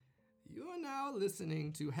now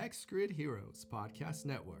listening to Hex Grid Heroes Podcast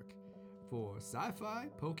Network. For sci-fi,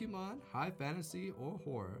 Pokemon, high fantasy, or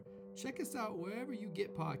horror, check us out wherever you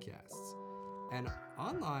get podcasts and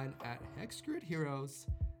online at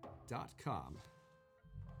hexgridheroes.com.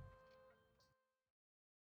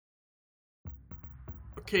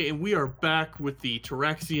 Okay, and we are back with the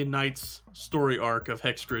Tyraxian Knights story arc of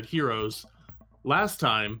Hex Grid Heroes. Last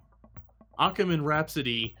time, Occam and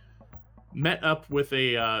Rhapsody met up with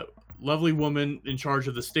a lovely woman in charge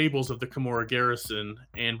of the stables of the Kimura garrison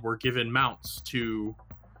and were given mounts to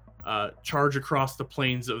charge across the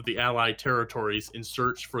plains of the Allied territories in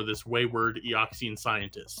search for this wayward Eoxian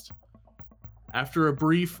scientist. After a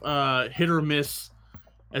brief hit or miss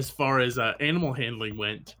as far as animal handling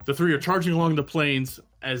went, the three are charging along the plains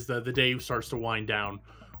as the day starts to wind down.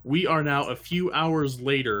 We are now a few hours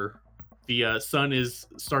later. The sun is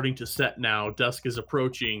starting to set now. Dusk is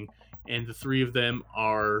approaching, and the three of them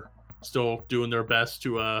are still doing their best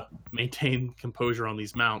to maintain composure on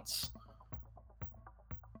these mounts.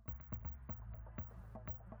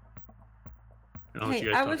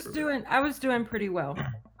 Hey, I was doing pretty well.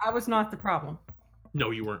 I was not the problem. No,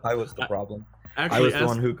 you weren't. I was the problem. Actually, I was the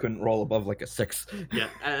one who couldn't roll above like a 6.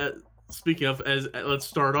 Yeah. Speaking of, let's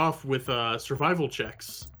start off with survival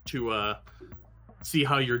checks to see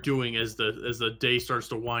how you're doing as the day starts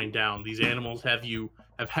to wind down. These animals have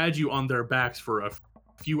had you on their backs for a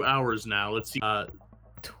few hours now. Let's see.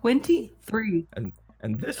 23. And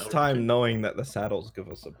this time, knowing that the saddles give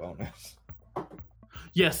us a bonus.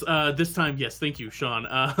 Yes, this time, yes. Thank you, Sean.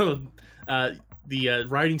 The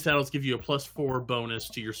riding saddles give you a +4 bonus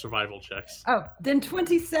to your survival checks. Oh, then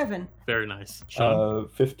 27. Very nice. Sean?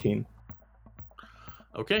 15.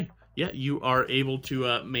 Okay. Yeah, you are able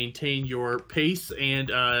to maintain your pace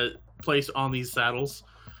and place on these saddles.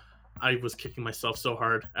 I was kicking myself so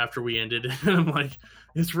hard after we ended. And I'm like,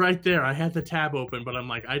 it's right there. I had the tab open, but I'm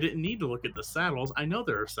like, I didn't need to look at the saddles. I know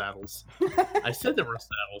there are saddles. I said there were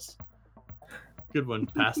saddles. Good one,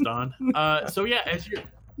 passed on. So yeah, as you're...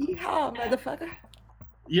 Yeehaw, motherfucker.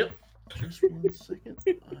 Yep. Just 1 second.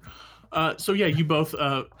 So yeah, you both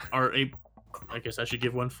are I guess I should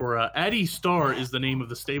give one for Addie Starr is the name of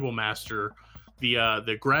the stable master.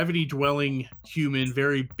 The gravity dwelling human,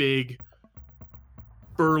 very big,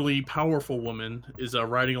 burly, powerful woman is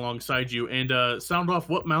riding alongside you. And sound off,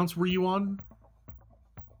 what mounts were you on?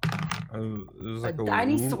 It was like a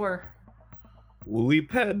dinosaur. Woolly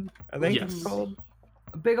ped, I think Yes. it's called.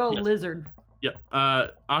 A big old lizard. Yep.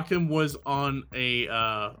 Occam was on the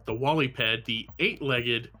Wallyped, the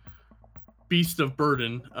 8-legged beast of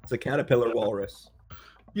burden. It's a caterpillar walrus.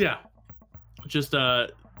 Yeah. Just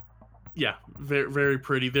yeah, very very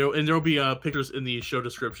pretty. There'll be pictures in the show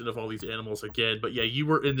description of all these animals again. But yeah, you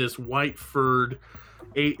were in this white furred,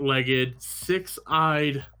 8-legged,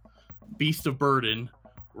 6-eyed beast of burden.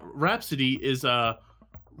 Rhapsody is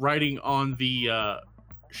riding on the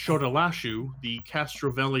Shodalashu, the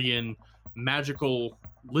Castrovellian magical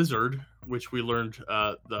lizard, which we learned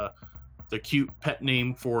the cute pet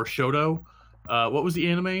name for Shoto. What was the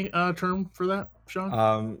anime term for that,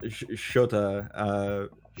 Sean? Shota,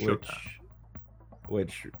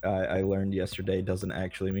 which I learned yesterday doesn't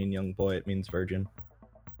actually mean young boy, it means virgin.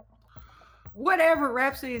 Whatever,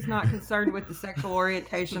 Rhapsody is not concerned with the sexual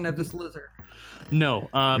orientation of this lizard. No,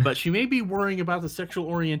 but she may be worrying about the sexual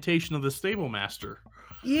orientation of the stable master.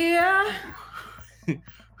 Yeah.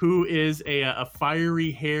 Who is a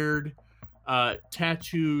fiery-haired,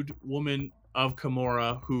 tattooed woman of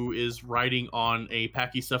Kimura who is riding on a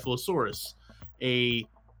Pachycephalosaurus, a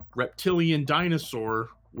reptilian dinosaur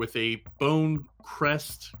with a bone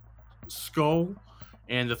crest skull,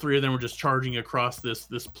 and the three of them are just charging across this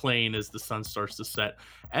plain as the sun starts to set.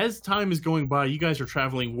 As time is going by, you guys are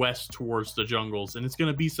traveling west towards the jungles, and it's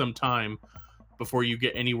going to be some time before you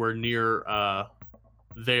get anywhere near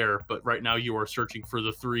there, but right now you are searching for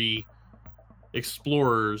the 3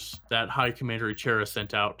 explorers that High Commander Ichera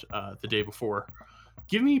sent out the day before.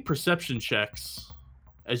 Give me perception checks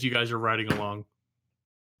as you guys are riding along.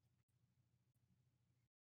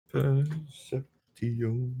 Perception.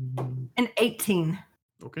 An 18.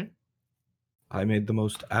 Okay. I made the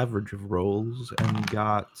most average of rolls and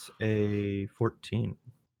got a 14.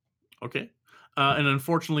 Okay. And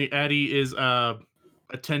unfortunately, Addie is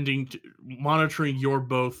monitoring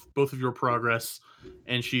both of your progress,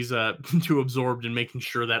 and she's too absorbed in making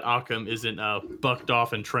sure that Occam isn't bucked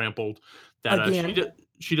off and trampled that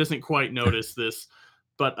she doesn't quite notice this.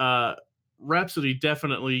 But Rhapsody,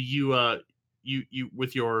 definitely you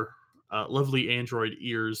with your lovely android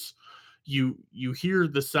ears, you hear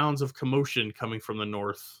the sounds of commotion coming from the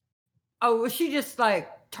north. Oh, was she just like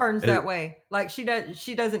turns that way. Like she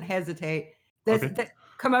doesn't hesitate. The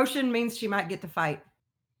commotion means she might get to fight.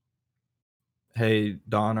 Hey,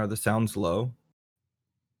 Dawn, are the sounds low?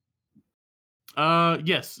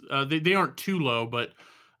 Yes. They aren't too low, but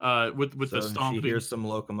with the stomping. She hears some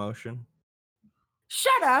locomotion.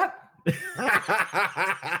 Shut up.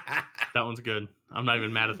 That one's good. I'm not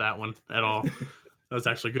even mad at that one at all. That was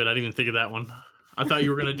actually good. I didn't even think of that one. I thought you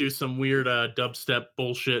were gonna do some weird dubstep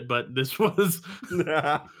bullshit, but this was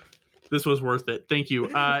this was worth it. Thank you.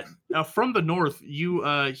 Now from the north, you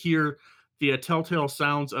hear the telltale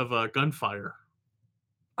sounds of gunfire.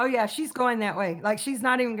 Oh yeah, she's going that way. Like she's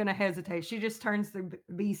not even gonna hesitate. She just turns the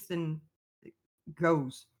beast and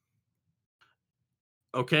goes.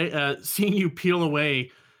 Okay. Seeing you peel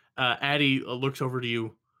away, Addie looks over to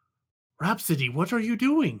you. Rhapsody, what are you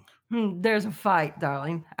doing? There's a fight,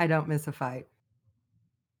 darling. I don't miss a fight.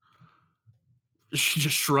 She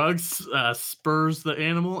just shrugs, spurs the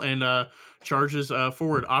animal, and charges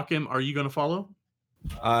forward. Akim, are you going to follow?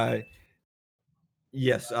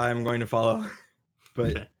 Yes, I'm going to follow.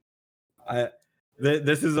 But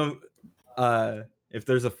this is if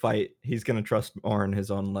there's a fight, he's going to trust more in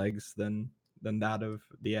his own legs than that of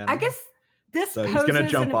the animal. I guess this. So he's going to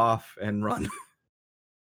jump off and run.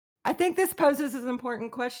 I think this poses an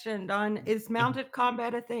important question, Don. Is mounted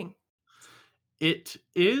combat a thing? It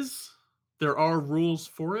is. There are rules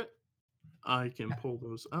for it. I can pull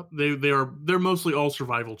those up. They're mostly all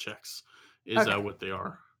survival checks, is what they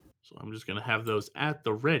are. So I'm just gonna have those at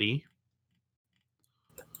the ready.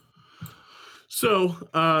 So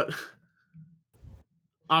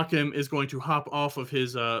Akim is going to hop off of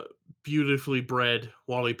his beautifully bred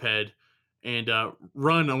Wallyped and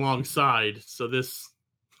run alongside. So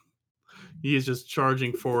he is just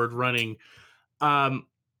charging forward, running.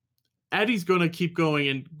 Addie's going to keep going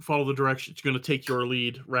and follow the direction. She's going to take your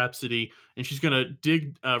lead, Rhapsody, and she's going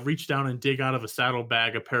to reach down and dig out of a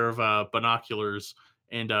saddlebag a pair of binoculars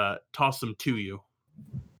and toss them to you.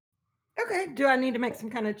 Okay. Do I need to make some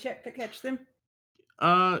kind of check to catch them?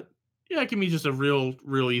 Yeah, give me just a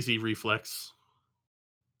real easy reflex.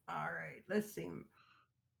 All right. Let's see.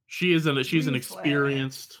 She's an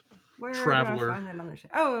experienced traveler. Do I find that on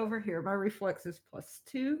the over here. My reflex is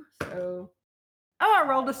 +2, so. Oh, I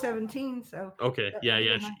rolled a 17, so. Okay, yeah.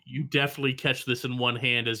 You definitely catch this in one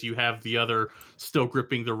hand as you have the other still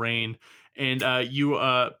gripping the rein. And you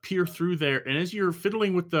peer through there. And as you're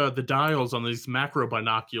fiddling with the dials on these macro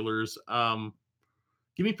binoculars,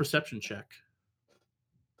 give me a perception check.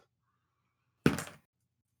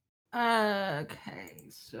 Okay,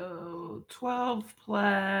 so 12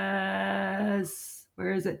 plus,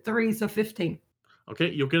 where is it? 3, so 15. Okay,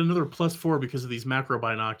 you'll get another +4 because of these macro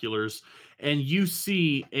binoculars, and you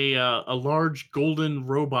see a large golden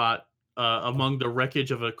robot among the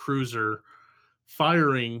wreckage of a cruiser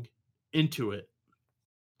firing into it.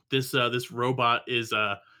 This robot is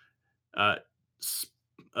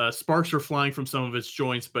sparks are flying from some of its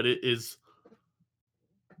joints, but it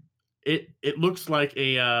looks like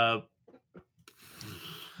a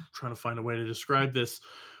trying to find a way to describe this.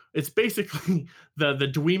 It's basically the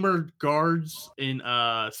Dwemer guards in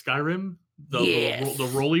Skyrim,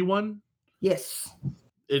 the rolly one. Yes.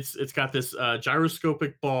 It's got this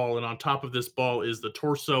gyroscopic ball, and on top of this ball is the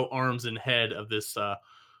torso, arms, and head of this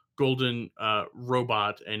golden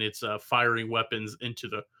robot, and it's firing weapons into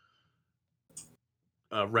the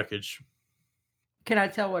wreckage. Can I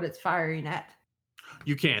tell what it's firing at?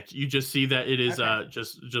 You can't. You just see that it is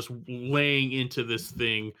just laying into this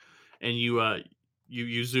thing, and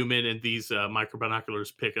you zoom in, and these micro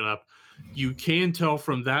binoculars pick it up. You can tell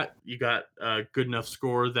from that you got a good enough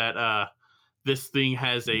score that this thing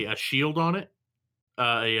has a shield on it,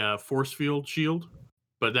 a force field shield,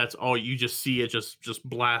 but that's all. You just see it just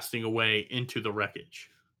blasting away into the wreckage.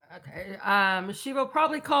 Okay. She will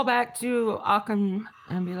probably call back to Akim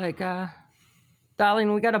and be like,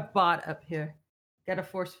 darling, we got a bot up here. Got a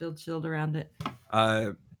force field shield around it.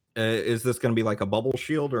 Is this going to be like a bubble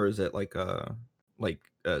shield, or is it like a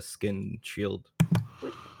skin shield?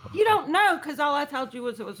 You don't know, because all I told you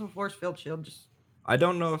was it was a force field shield. I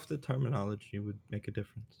don't know if the terminology would make a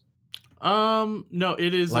difference. No,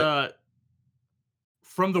 it is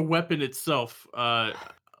from the weapon itself. I'm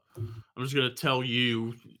just gonna tell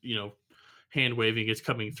you, hand waving is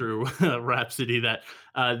coming through Rhapsody, that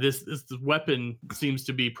this weapon seems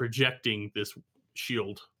to be projecting this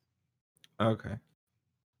shield. Okay.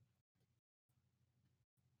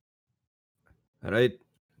 All right.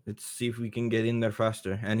 Let's see if we can get in there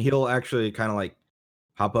faster. And he'll actually kind of like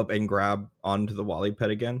hop up and grab onto the Wallyped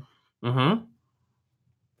again.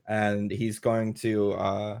 And he's going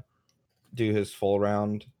to do his full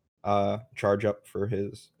round charge up for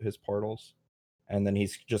his portals, and then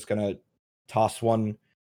he's just gonna toss one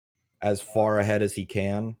as far ahead as he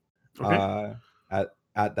can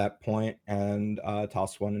at that point, and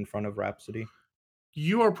toss one in front of Rhapsody.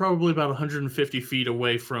 You are probably about 150 feet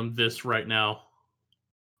away from this right now.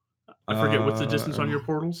 I forget what's the distance on your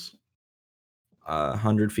portals.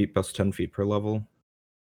 100 feet plus 10 feet per level,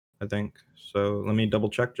 I think. So let me double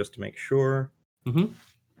check just to make sure.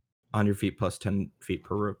 100 feet plus 10 feet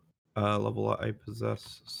per level I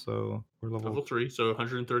possess. So we're level 3, so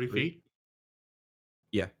 130 feet.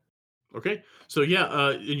 Yeah. Okay. So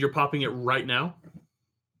yeah, and you're popping it right now?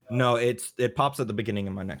 No, it pops at the beginning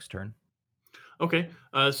of my next turn. Okay.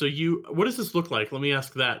 So what does this look like? Let me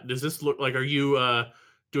ask that. Does this look like, are you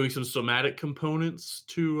doing some somatic components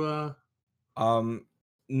to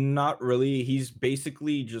Not really. He's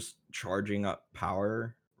basically just charging up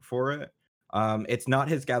power for it. It's not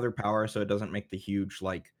his gather power, so it doesn't make the huge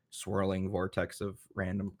like swirling vortex of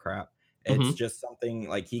random crap. It's just something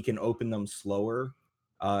like he can open them slower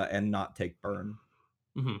and not take burn.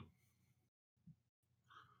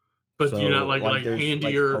 But so, you're not like hand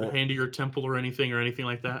to your temple or anything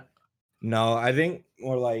like that? No, I think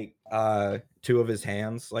more like 2 of his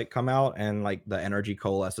hands like come out and like the energy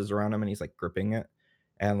coalesces around him and he's like gripping it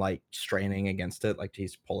and like straining against it like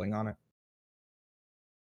he's pulling on it.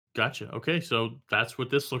 Gotcha. Okay, so that's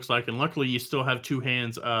what this looks like, and luckily you still have 2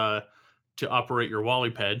 hands to operate your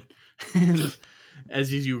Wallyped.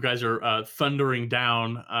 As you guys are thundering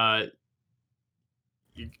down,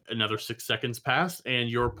 another 6 seconds pass, and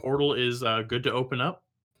your portal is good to open up.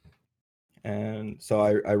 And so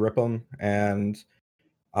I rip them and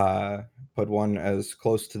put one as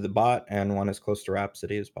close to the bot and one as close to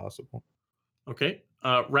Rhapsody as possible. Okay.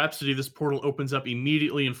 Rhapsody, this portal opens up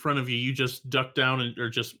immediately in front of you. You just duck down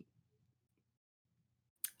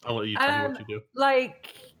I'll let you tell me what you do.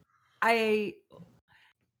 Like, I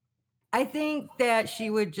think that she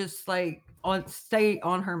would just like stay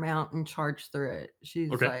on her mount and charge through it. She's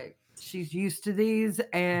like, she's used to these,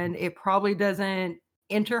 and it probably doesn't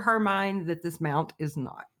enter her mind that this mount is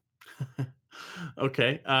not.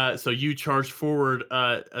 Okay. So you charge forward.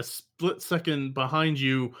 A split second behind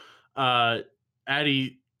you,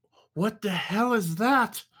 Addie. What the hell is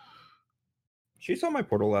that? She saw my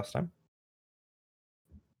portal last time.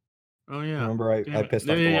 Oh yeah. Remember I pissed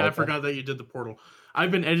off. Yeah, I forgot that you did the portal.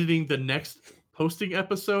 I've been editing the next posting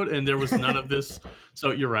episode, and there was none of this.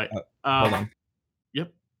 So you're right. Hold on.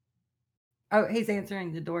 Yep. Oh, he's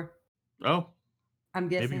answering the door. Oh. I'm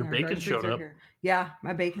guessing maybe your bacon showed up. Here. Yeah,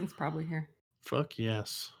 my bacon's probably here. Fuck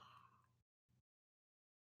yes.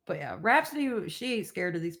 But yeah, Rhapsody, she ain't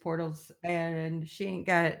scared of these portals, and she ain't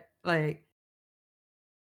got a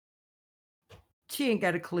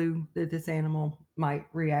clue that this animal might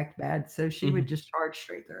react bad. So she would just charge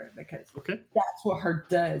straight through it because that's what her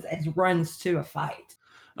does, as runs to a fight.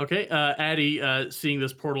 Okay, Addie, seeing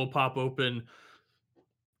this portal pop open,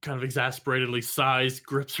 kind of exasperatedly sighs,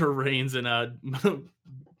 grips her reins, and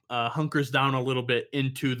hunkers down a little bit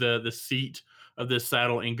into the seat of this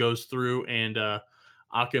saddle and goes through, and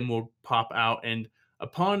Akim will pop out. And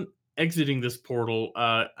upon exiting this portal,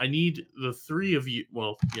 I need the 3 of you,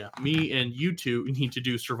 me and you 2 need to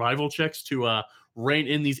do survival checks to rein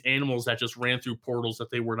in these animals that just ran through portals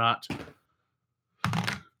that they were not.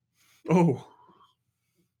 Oh.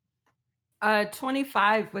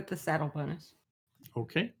 25 with the saddle bonus.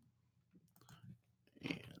 Okay.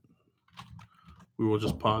 And we will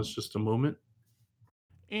just pause just a moment.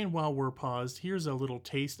 And while we're paused, here's a little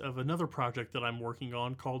taste of another project that I'm working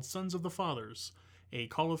on called Sons of the Fathers, a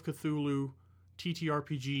Call of Cthulhu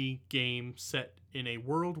TTRPG game set in a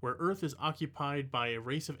world where Earth is occupied by a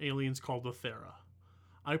race of aliens called the Thera.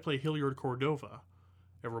 I play Hilliard Cordova,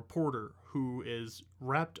 a reporter who is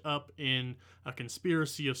wrapped up in a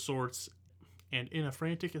conspiracy of sorts and in a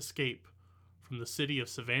frantic escape from the city of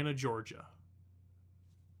Savannah, Georgia.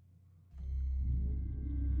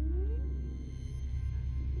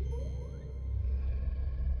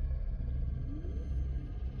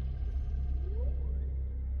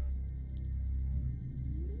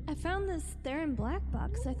 I found this Theron black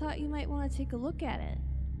box. I thought you might want to take a look at it.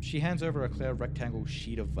 She hands over a clear rectangle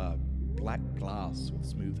sheet of black glass with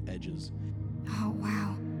smooth edges. Oh,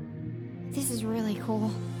 wow. This is really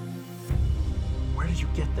cool. Where did you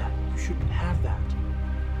get that? You shouldn't have that.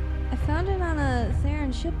 I found it on a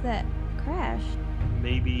Theron ship that crashed.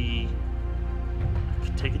 Maybe I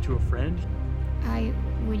could take it to a friend? I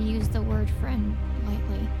would use the word friend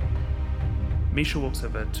lightly. Misha walks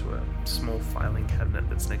over to a small filing cabinet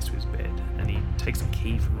that's next to his bed, and he takes a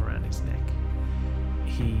key from around his neck.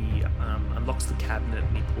 he unlocks the cabinet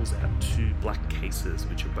and he pulls out 2 black cases,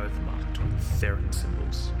 which are both marked with Theron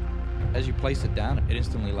symbols. As you place it down, it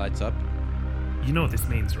instantly lights up. You know what this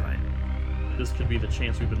means, right? This could be the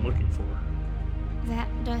chance we've been looking for. That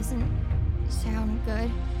doesn't sound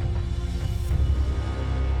good.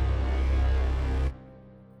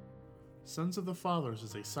 Sons of the Fathers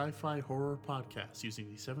is a sci-fi horror podcast using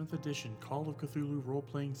the 7th edition Call of Cthulhu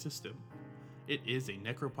role-playing system. It is a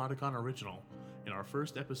Necropodicon original, and our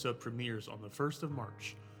first episode premieres on the 1st of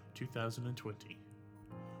March, 2020.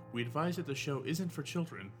 We advise that the show isn't for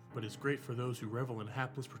children, but is great for those who revel in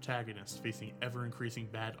hapless protagonists facing ever-increasing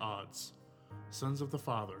bad odds. Sons of the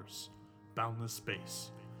Fathers, Boundless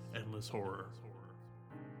Space, Endless Horror.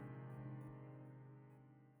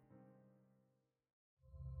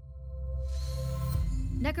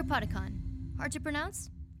 Necropodicon. Hard to pronounce,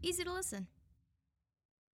 easy to listen.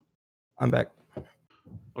 I'm back.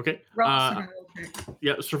 Okay.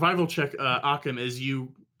 Survival check, Occam, as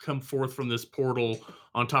you come forth from this portal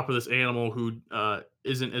on top of this animal who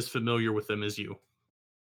isn't as familiar with them as you.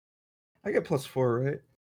 I get +4, right?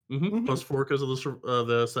 Mm-hmm. +4 because of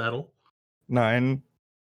the saddle. 9.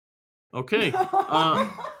 Okay.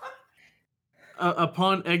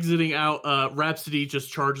 Upon exiting out, Rhapsody just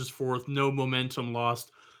charges forth, no momentum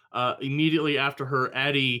lost. Immediately after her,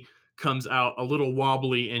 Addie comes out a little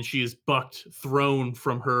wobbly, and she is bucked, thrown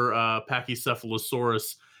from her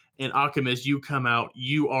Pachycephalosaurus. And Occam, as you come out,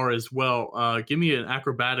 you are as well. Give me an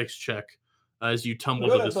acrobatics check as you tumble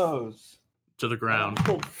to the ground.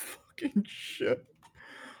 Oh, fucking shit.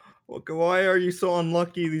 Why are you so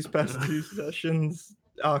unlucky these past 2 sessions,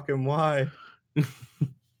 Occam? Why?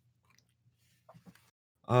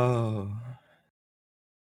 Oh,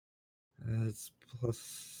 that's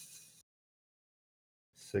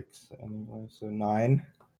 +6 anyway, so 9.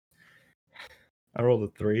 I rolled a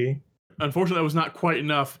 3. Unfortunately, that was not quite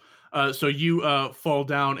enough. So you fall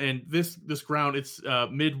down, and this ground, it's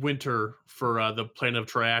midwinter for the planet of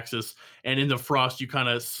Triaxis, and in the frost, you kind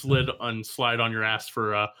of slide on your ass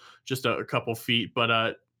for just a couple feet.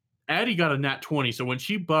 But Addie got a nat 20, so when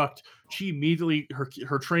she bucked, she immediately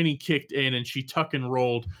her training kicked in, and she tuck and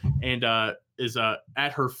rolled, and is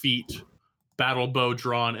at her feet, battle bow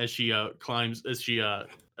drawn as she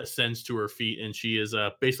ascends to her feet, and she is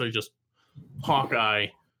basically just Hawkeye,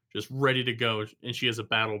 just ready to go, and she has a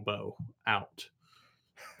battle bow out.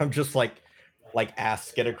 I'm just like ass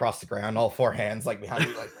skid across the ground, all 4 hands like behind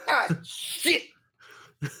me, like shit.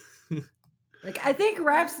 Like, I think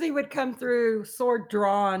Rhapsody would come through, sword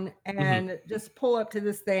drawn, and just pull up to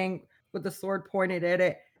this thing with the sword pointed at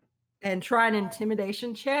it and try an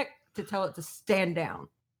intimidation check to tell it to stand down.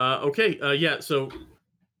 Okay. So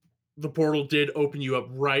the portal did open you up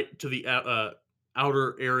right to the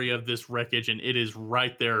outer area of this wreckage, and it is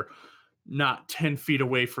right there, not 10 feet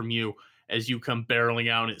away from you as you come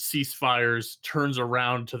barreling out. And it ceasefires, turns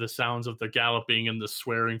around to the sounds of the galloping and the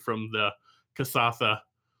swearing from the Kasatha.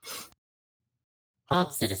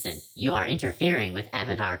 Halt, citizen. You are interfering with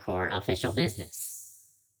Abadar Corps official business.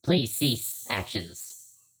 Please cease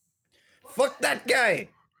actions. Fuck that guy!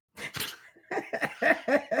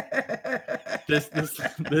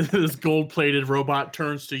 This gold-plated robot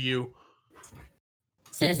turns to you.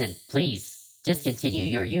 Citizen, please, discontinue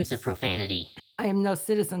your use of profanity. I am no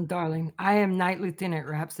citizen, darling. I am Knight Lieutenant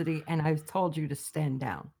Rhapsody, and I've told you to stand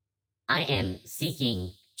down. I am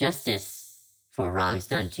seeking justice for wrongs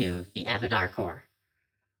done to the Abadar Corps.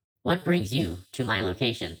 What brings you to my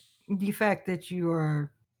location? The fact that you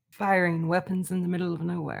are firing weapons in the middle of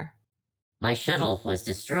nowhere. My shuttle was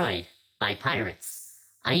destroyed by pirates.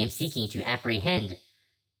 I am seeking to apprehend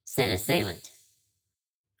said assailant.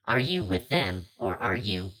 Are you with them, or are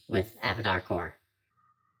you with Abadar Corps?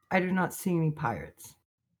 I do not see any pirates.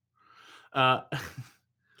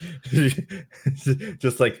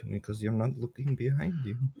 Just like, because you're not looking behind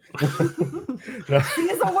you. She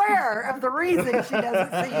is aware of the reason she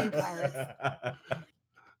doesn't see any pirates.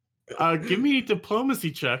 Give me a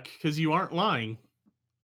diplomacy check, because you aren't lying.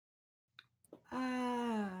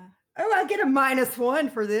 I get a -1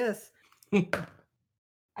 for this.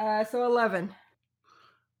 So 11.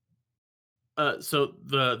 So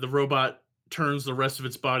the robot turns the rest of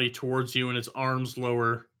its body towards you, and its arms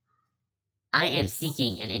lower. I am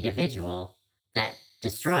seeking an individual that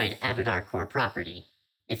destroyed Abadar Corps property.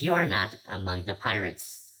 If you are not among the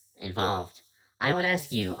pirates involved, I would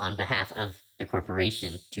ask you on behalf of the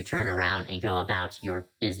corporation to turn around and go about your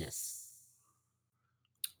business.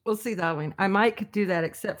 We'll see, darling. I might do that,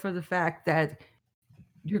 except for the fact that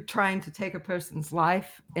you're trying to take a person's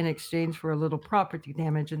life in exchange for a little property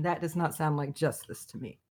damage, and that does not sound like justice to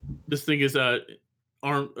me. This thing is its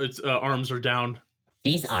arms are down,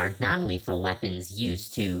 These are non-lethal weapons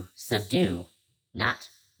used to subdue, not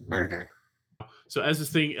murder. So as this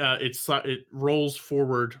thing, it rolls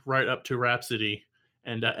forward right up to Rhapsody,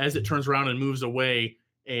 and as it turns around and moves away,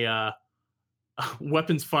 a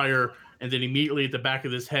weapons fire, and then immediately at the back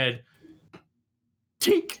of his head,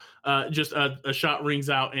 tink! Just a shot rings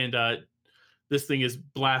out, and this thing is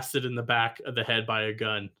blasted in the back of the head by a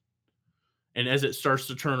gun. And as it starts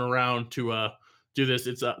to turn around to do this,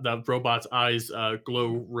 it's the robot's eyes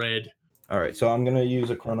glow red. All right, so I'm gonna use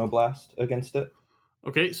a Chronoblast against it.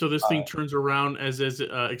 Okay, so this thing turns around as it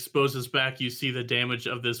exposes back. You see the damage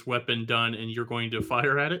of this weapon done, and you're going to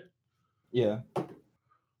fire at it? Yeah.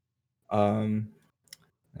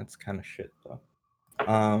 That's kind of shit, though.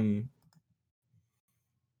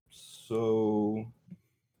 So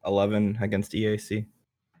 11 against EAC.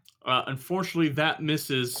 Unfortunately, that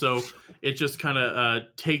misses, so it just kind of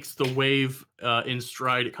takes the wave in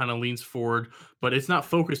stride. It kind of leans forward, but it's not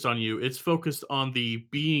focused on you. It's focused on the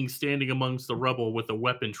being standing amongst the rubble with a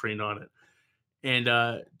weapon trained on it. And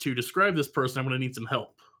to describe this person, I'm going to need some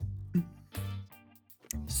help.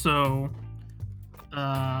 So,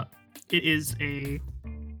 it is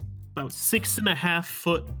about 6.5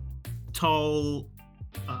 foot tall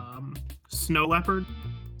snow leopard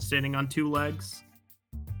standing on 2 legs.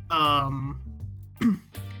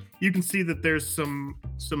 You can see that there's some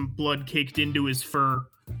blood caked into his fur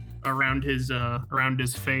around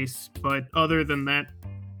his face, but other than that,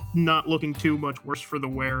 not looking too much worse for the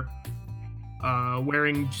wear.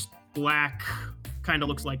 Wearing just black, kind of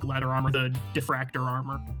looks like leather armor, the diffractor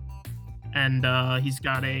armor, and he's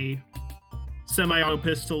got a semi-auto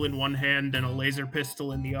pistol in one hand and a laser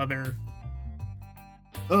pistol in the other.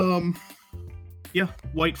 Yeah,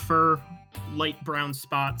 white fur, light brown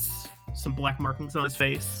spots, some black markings on his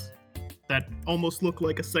face that almost look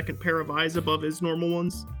like a second pair of eyes above his normal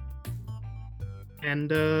ones.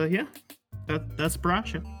 And yeah, that's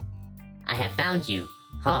Brasha. I have found you.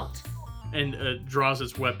 Halt. And draws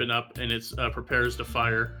its weapon up, and it prepares to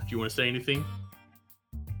fire. Do you want to say anything?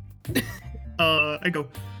 I go,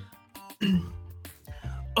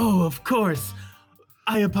 oh, of course.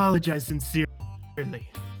 I apologize sincerely.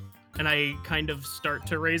 And I kind of start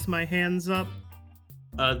to raise my hands up.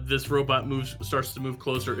 This robot starts to move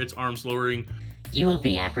closer, its arms lowering. You will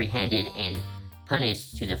be apprehended and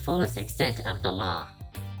punished to the fullest extent of the law.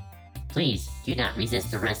 Please do not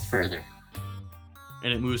resist arrest further.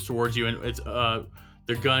 And it moves towards you, and it's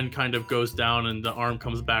the gun kind of goes down, and the arm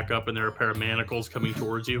comes back up, and there are a pair of manacles coming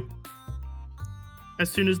towards you. As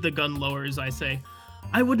soon as the gun lowers, I say,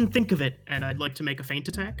 I wouldn't think of it, and I'd like to make a feint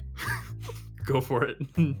attack. Go for it.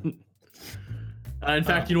 In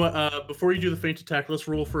fact, you know what? Before you do the feint attack, let's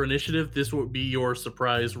roll for initiative. This will be your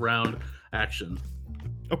surprise round action.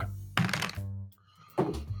 Okay.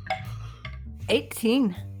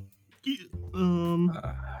 18.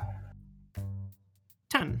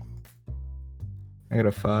 10. I got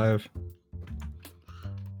a 5.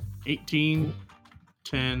 18,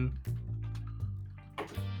 10. I'm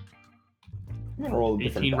gonna roll a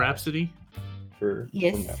 18 Rhapsody.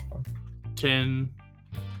 Yes. 10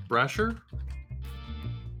 Brasher.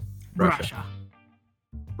 Brasha.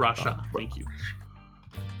 Thank you.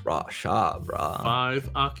 Brasha, brah. 5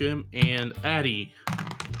 Akim and Addy.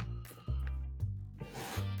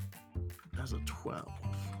 That's a 12.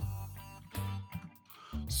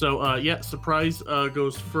 So yeah, surprise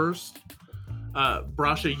goes first.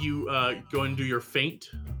 Brasha, you go and do your feint.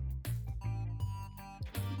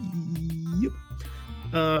 Yep.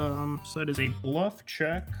 So that is a bluff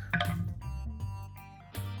check.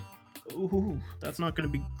 Ooh, that's not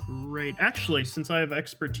going to be great. Actually, since I have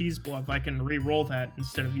expertise bluff, I can re-roll that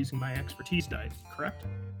instead of using my expertise die, correct?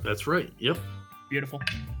 That's right. Yep. Beautiful.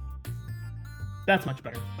 That's much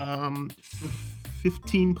better.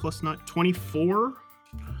 15 plus 9, 24.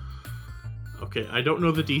 Okay, I don't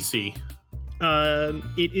know the DC.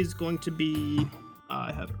 It is going to be,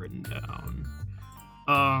 I have it written down.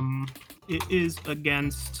 It is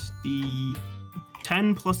against the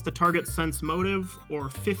 10 plus the target sense motive, or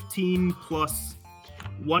 15 plus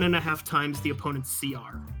 1.5 times the opponent's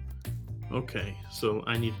CR. Okay, so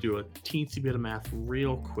I need to do a teensy bit of math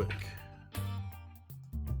real quick.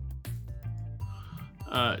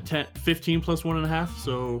 15 plus 1.5,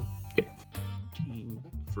 so 15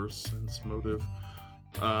 for sense motive.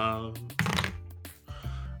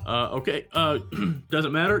 Okay,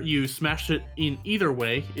 doesn't matter. You smashed it in either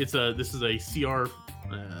way. This is a CR.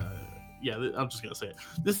 Yeah, I'm just gonna say it.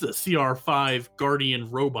 This is a CR5 Guardian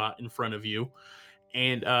robot in front of you,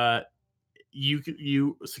 and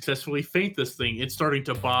you successfully feint this thing. It's starting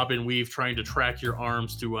to bob and weave, trying to track your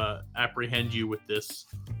arms to apprehend you with this.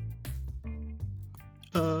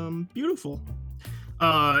 Beautiful.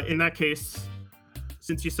 In that case,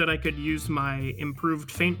 since you said I could use my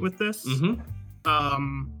improved feint with this,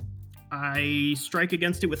 I strike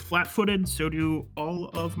against it with flat-footed, so do all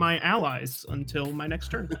of my allies until my next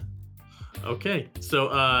turn. Okay, so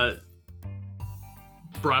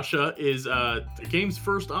Brasha is the game's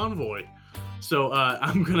first envoy, so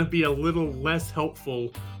I'm gonna be a little less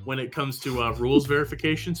helpful when it comes to rules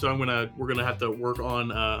verification. So we're gonna have to work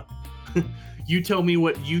on. You tell me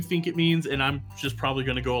what you think it means, and I'm just probably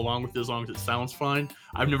gonna go along with it as long as it sounds fine.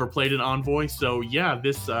 I've never played an envoy, so yeah,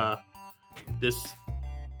 this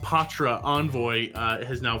Patra envoy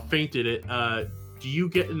has now feinted it. Do you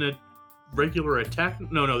get a regular attack?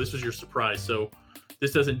 No, this was your surprise, so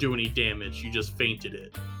this doesn't do any damage. You just feinted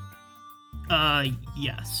it.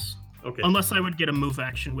 Yes. Okay. Unless I would get a move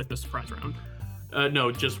action with the surprise round.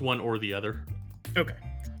 No, just one or the other. Okay.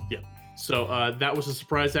 Yeah. So that was a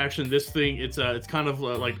surprise action. This thing, it's kind of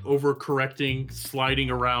like overcorrecting, sliding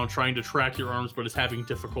around, trying to track your arms, but it's having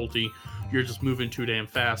difficulty. You're just moving too damn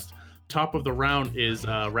fast. Top of the round is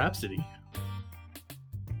Rhapsody.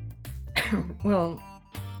 Well,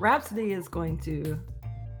 Rhapsody is going to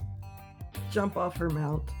jump off her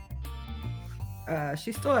mount.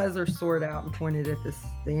 She still has her sword out and pointed at this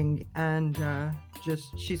thing, and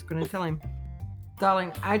she's going to tell him,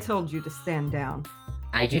 "Darling, I told you to stand down."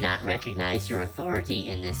 I do not recognize your authority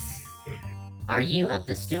in this. Are you of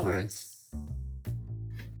the stewards?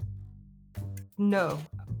 No,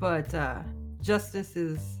 but justice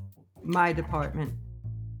is my department,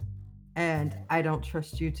 and I don't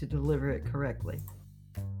trust you to deliver it correctly.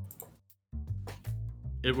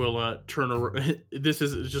 It will turn around. This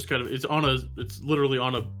is just kind of, it's literally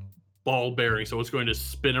on a ball bearing, so it's going to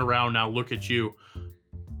spin around now, look at you.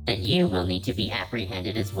 And you will need to be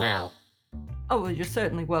apprehended as well. Oh, well, you're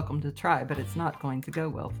certainly welcome to try, but it's not going to go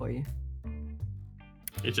well for you.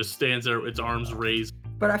 It just stands there, its arms raised.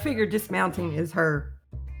 But I figure dismounting is her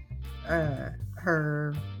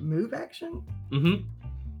move action. Mm-hmm.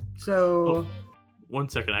 So... one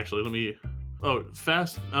second, actually. Let me... Oh,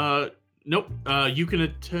 fast... Nope. You can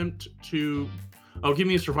attempt to... Oh, give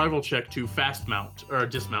me a survival check to fast mount, or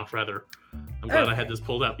dismount, rather. I'm glad I had this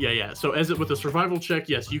pulled up. Yeah. So with a survival check,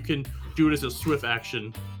 yes, you can do it as a swift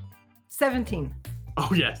action. 17.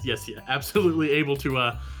 Oh, yes. Absolutely able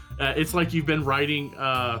to... it's like you've been riding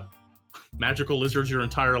magical lizards your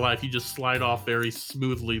entire life. You just slide off very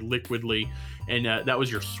smoothly, liquidly, and that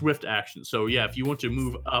was your swift action. So, yeah, if you want to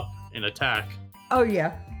move up and attack... Oh,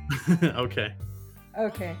 yeah. Okay.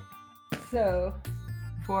 So,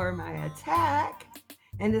 for my attack,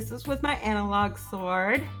 and this is with my analog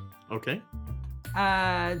sword. Okay.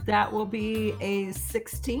 That will be a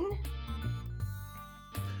 16.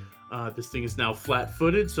 This thing is now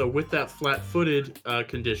flat-footed, so with that flat-footed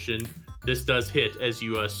condition, this does hit as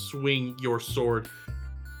you swing your sword.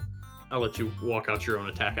 I'll let you walk out your own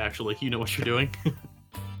attack, actually. You know what you're doing.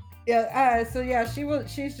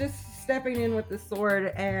 She's just stepping in with the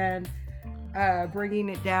sword and bringing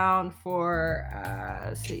it down for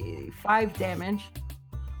 5 damage.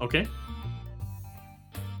 Okay.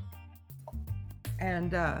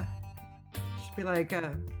 And she'll be like,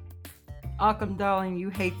 Occam, darling, you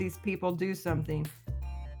hate these people, do something.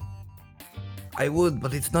 I would,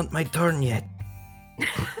 but it's not my turn yet.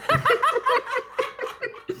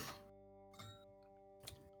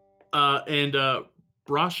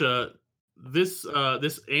 Brasha, this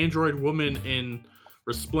android woman in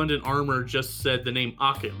resplendent armor just said the name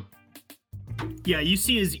Occam. Yeah, you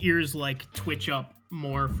see his ears like twitch up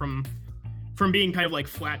more from being kind of like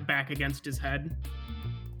flat back against his head.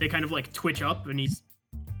 They kind of like twitch up, and he's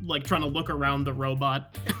like trying to look around the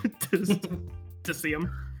robot to see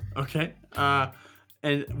him. Okay.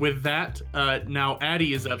 And with that, now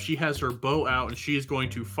Addie is up. She has her bow out, and she is going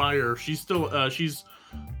to fire. She's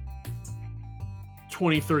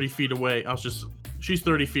 20, 30 feet away. She's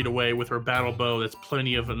 30 feet away with her battle bow. That's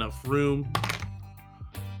plenty of enough room.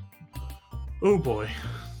 Oh boy.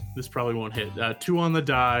 This probably won't hit. 2 on the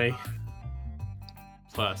die.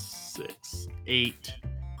 Plus 6. 8.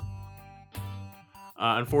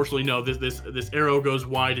 Unfortunately, no. This arrow goes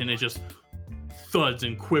wide, and it just thuds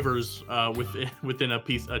and quivers within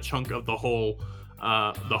a chunk of the hull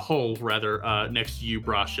next to you,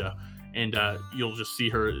 Brasha. And you'll just see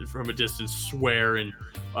her from a distance swear, and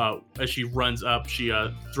as she runs up, she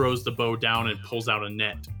throws the bow down and pulls out a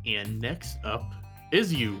net. And next up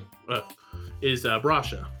is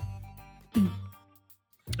Brasha.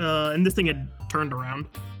 And this thing had turned around.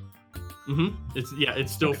 Mm-hmm.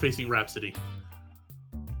 It's still facing Rhapsody.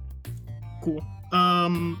 Cool.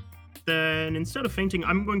 Then instead of fainting,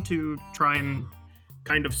 I'm going to try and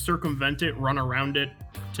kind of circumvent it, run around it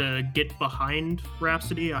to get behind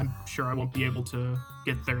Rhapsody. I'm sure I won't be able to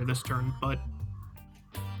get there this turn, but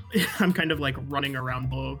I'm kind of like running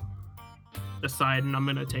around the side, and I'm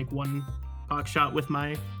gonna take one pot shot with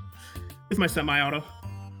my semi-auto.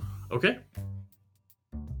 Okay.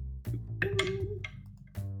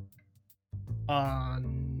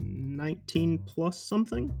 19 plus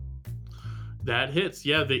something. That hits.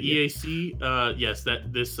 Yeah, the EAC. Yes,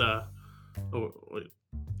 Oh, wait.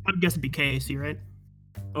 I'd guess it'd be KAC, right?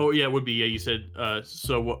 Oh yeah, it would be. Yeah, you said.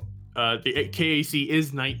 So what? The KAC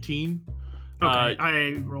is 19. Okay,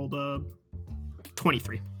 I rolled a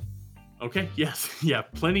 23. Okay. Yes. Yeah.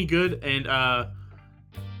 Plenty good. And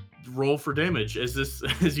roll for damage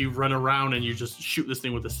as you run around and you just shoot this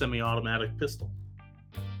thing with a semi-automatic pistol.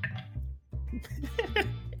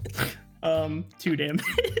 2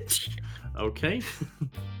 damage. Okay.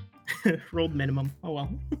 Rolled minimum. Oh well.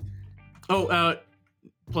 Oh,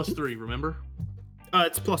 +3. Remember?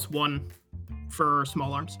 It's +1 for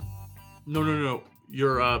small arms. No.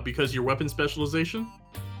 You're because your weapon specialization.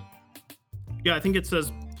 Yeah, I think it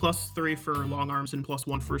says +3 for long arms and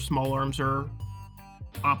 +1 for small arms or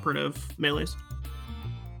operative melees.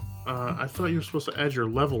 I thought you were supposed to add your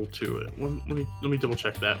level to it. Let me double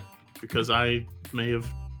check that because I may have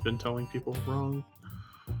been telling people wrong.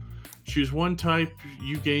 Choose one type.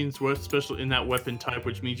 You gain special in that weapon type,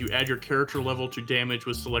 which means you add your character level to damage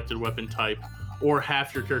with selected weapon type, or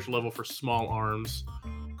half your character level for small arms.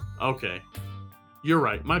 Okay, you're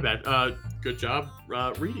right. My bad. Good job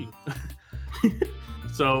reading.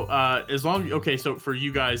 So so for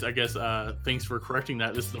you guys, I guess thanks for correcting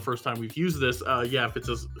that. This is the first time we've used this. Yeah, if it's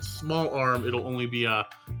a small arm, it'll only be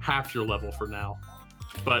half your level for now.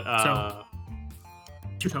 But so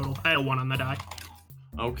 2 total. I had a 1 on the die.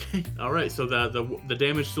 Okay, all right. So the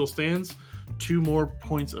damage still stands. 2 more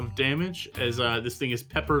points of damage as this thing is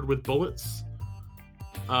peppered with bullets.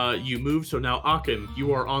 You move, so now Akim,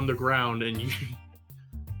 you are on the ground and you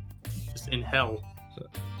just in hell.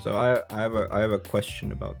 So I have a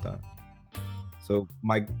question about that. So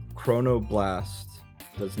my Chronoblast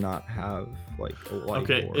does not have like a light.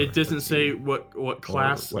 Okay, it doesn't say what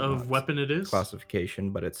class of weapon it is. Classification,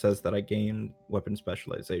 but it says that I gain weapon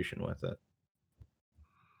specialization with it.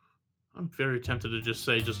 I'm very tempted to just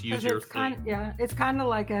use your thing. It's kind of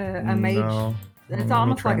like a mage. No. It's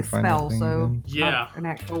almost like a spell, so yeah, not an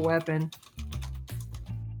actual weapon.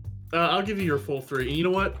 I'll give you your full 3. And you know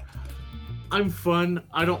what? I'm fun.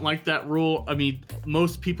 I don't like that rule. I mean,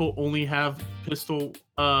 most people only have pistol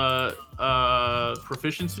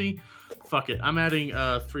proficiency. Fuck it. I'm adding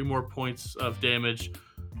 3 more points of damage,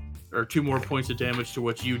 or 2 more points of damage to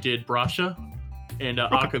what you did, Brasha. And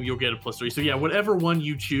Akim, you'll get a +3. So yeah, whatever one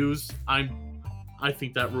you choose, I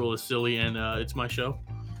think that rule is silly, and it's my show.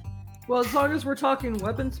 Well, as long as we're talking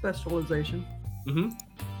weapon specialization. Mm-hmm.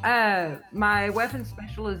 My weapon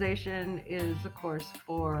specialization is, of course,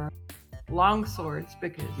 for long swords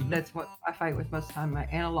because that's what I fight with most of the time, my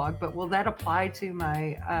analog. But will that apply to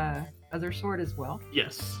my other sword as well?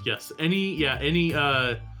 Yes. Any.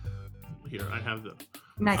 Here, I have the.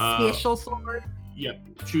 My special sword.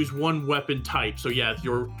 Yep. Choose one weapon type. So yeah,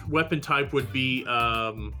 your weapon type would be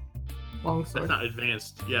long sword. That's not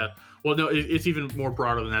advanced. Yeah. Well, no, it's even more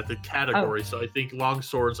broader than that. The category. So I think long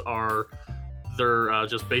swords they're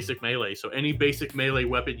just basic melee. So any basic melee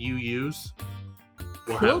weapon you use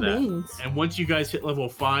will have that. Beans. And once you guys hit level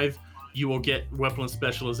 5, you will get weapon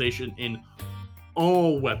specialization in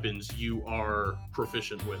all weapons you are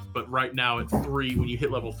proficient with. But right now at 3, when you hit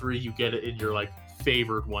level 3, you get it in your like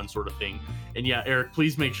favored one sort of thing. And yeah, Eric,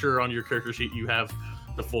 please make sure on your character sheet you have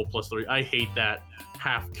the full +3. I hate that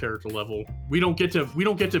half character level. We don't get to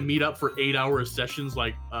meet up for 8-hour sessions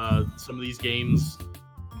like some of these games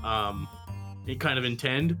it kind of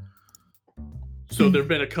intend. So there've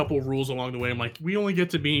been a couple rules along the way. I'm like, we only get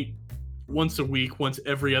to meet once a week, once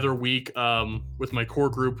every other week, with my core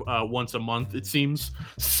group once a month, it seems.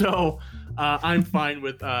 So I'm fine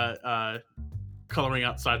with coloring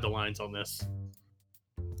outside the lines on this.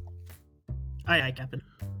 Aye, Captain.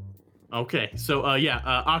 Okay, so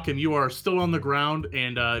Akim, you are still on the ground,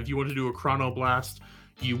 and if you want to do a Chronoblast,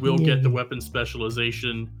 you will get the weapon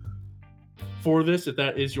specialization for this, if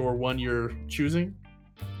that is your one you're choosing.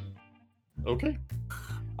 Okay.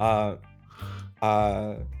 I'm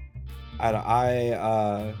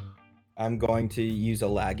going to use a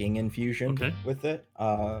lagging infusion with it.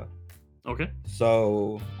 Okay.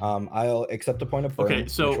 So I'll accept a point of burn,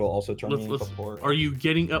 which will also turn me into 4. Are you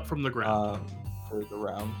getting up from the ground? For the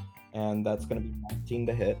round, and that's going to be 19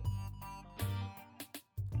 to hit.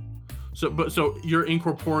 So you're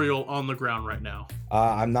incorporeal on the ground right now.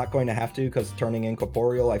 I'm not going to have to because turning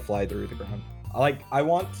incorporeal, I fly through the ground. I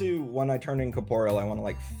want to, when I turn incorporeal, I want to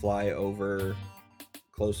like fly over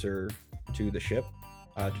closer to the ship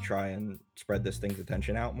to try and spread this thing's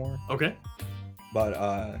attention out more. Okay.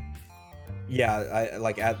 But yeah, I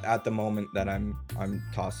like at the moment that I'm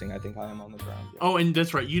tossing, I think I am on the ground. Yeah. Oh, and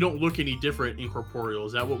that's right. You don't look any different incorporeal.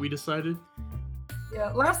 Is that what we decided? Yeah,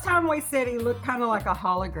 last time we said he looked kind of like a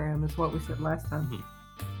hologram is what we said last time.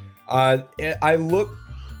 I'm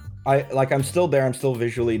still there. I'm still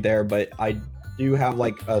visually there, but I do have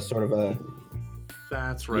like a sort of a...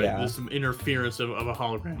 That's right. Yeah. There's some interference of a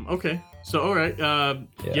hologram. Okay. So, all right.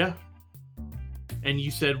 Yeah. And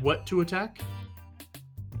you said what to attack?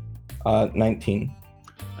 19.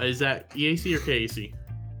 Is that EAC or KAC?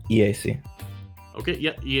 EAC. Okay.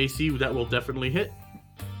 Yeah. EAC. That will definitely hit.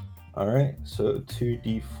 All right. So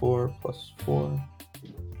 2d4 plus 4.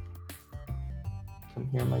 Come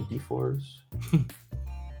here, my d4s.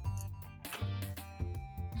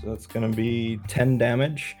 So that's going to be 10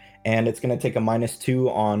 damage, and it's going to take a -2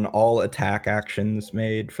 on all attack actions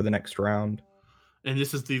made for the next round. And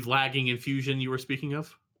this is the lagging infusion you were speaking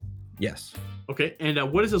of? Yes. Okay, and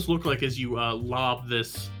what does this look like as you lob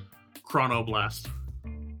this chronoblast?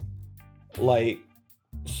 Like,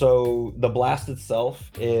 so the blast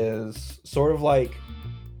itself is sort of like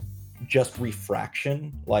just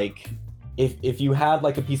refraction. Like, if you had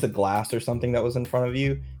like a piece of glass or something that was in front of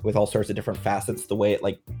you with all sorts of different facets, the way it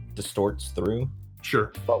like distorts through.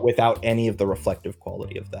 Sure. But without any of the reflective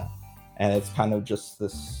quality of that. And it's kind of just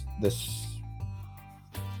this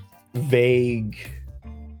vague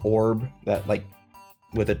orb that like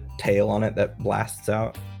with a tail on it that blasts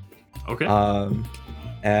out. Okay.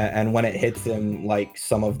 And when it hits him, like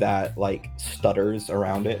some of that like stutters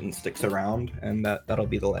around it and sticks around, and that'll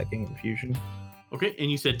be the lagging infusion. Okay,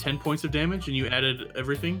 and you said 10 points of damage, and you added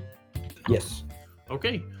everything? Yes.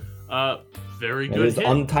 Okay. Very good. It is hit.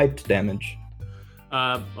 untyped damage.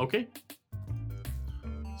 Okay.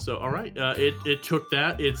 So, all right. It took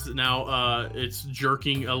that. It's now it's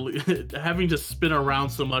jerking, having to spin around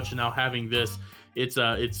so much, and now having this, it's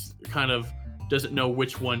kind of doesn't know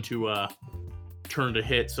which one to turn to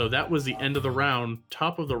hit. So that was the end of the round.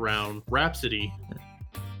 Top of the round, Rhapsody.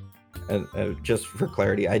 Just for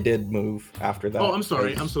clarity, I did move after that. Oh, I'm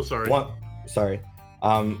sorry. I'm so sorry. Sorry.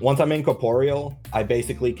 Once I'm incorporeal, I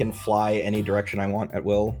basically can fly any direction I want at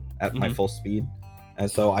will at my full speed.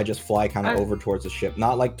 And so I just fly kind of over towards the ship.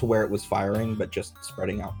 Not like to where it was firing, but just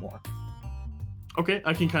spreading out more. Okay,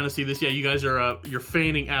 I can kind of see this. Yeah, you guys are you're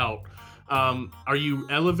fanning out. Are you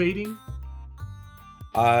elevating?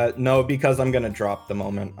 No, because I'm gonna drop the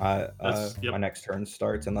moment Yep. my next turn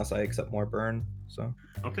starts, unless I accept more burn. So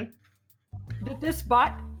okay. Did this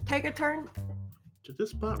bot take a turn? Did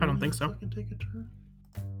this bot? I don't think so. Fucking take a turn?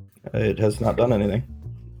 It has not done anything.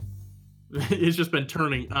 It's just been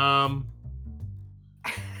turning.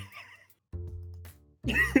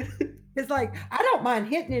 It's like, I don't mind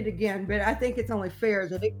hitting it again, but I think it's only fair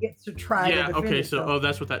that it gets to try to defend okay, itself. so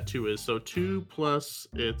that's what that 2 is. So 2 plus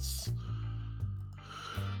it's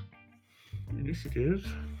initiative.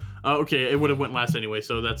 Okay, it would have went last anyway,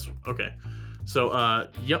 so that's okay. So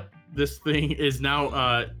yep, this thing is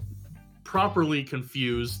now properly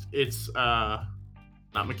confused. It's not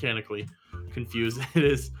mechanically confused. It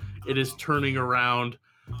is turning around.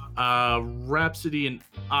 Rhapsody and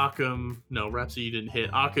Occam. No, Rhapsody you didn't hit.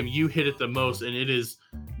 Occam, you hit it the most, and it is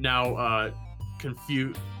now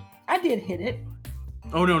confused. I did hit it.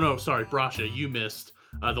 Oh no, sorry, Brasha, you missed.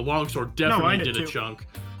 The longsword definitely did a too. chunk.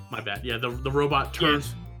 My bad. Yeah, the robot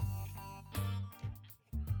turns.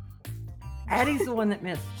 Addie's the one that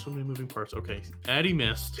missed. So many moving parts. Okay, Addie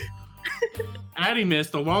missed. Addie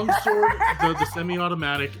missed. The longsword, the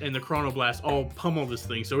semi-automatic, and the chronoblast all pummel this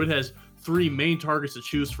thing. So it has 3 main targets to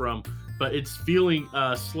choose from, but it's feeling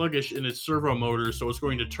sluggish in its servo motor, so it's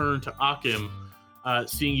going to turn to Occam,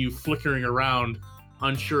 seeing you flickering around,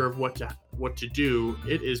 unsure of what to do.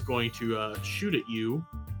 It is going to shoot at you.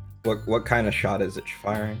 What kind of shot is it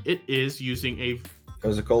firing? It is using a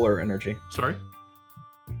physical or energy? Sorry?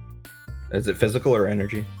 Is it physical or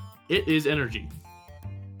energy? It is energy.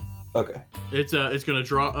 Okay. It's going to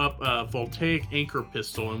draw up a voltaic anchor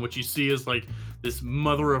pistol, and what you see is like this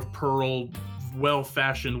mother of pearl,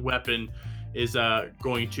 well-fashioned weapon is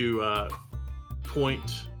going to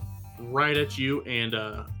point right at you and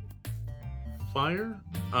fire.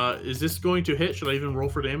 Is this going to hit? Should I even roll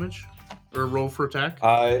for damage or roll for attack?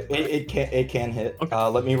 It can hit. Okay.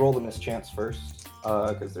 Let me roll the mischance first,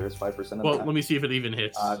 because there is 5% of Well, that. let me see if it even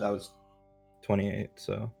hits. That was 28,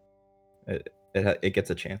 so it gets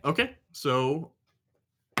a chance. Okay, so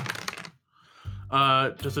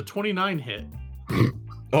Does a 29 hit?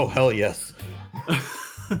 Oh, hell yes.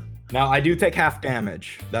 Now, I do take half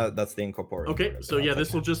damage. That's the incorporeal. Okay, so yeah,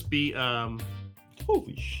 this will just be...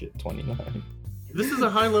 Holy shit, 29. This is a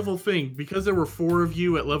high-level thing. Because there were 4 of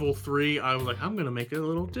you at level 3, I was like, I'm going to make it a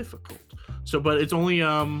little difficult. So, but it's only...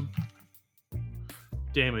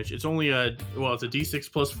 damage. It's only it's a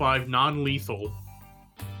d6 plus 5 non-lethal.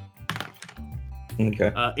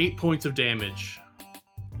 Okay. 8 points of damage.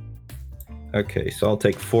 Okay, so I'll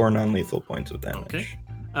take 4 non-lethal points of damage. Okay.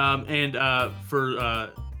 And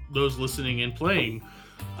for those listening and playing,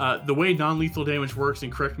 the way non-lethal damage works,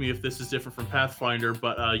 and correct me if this is different from Pathfinder,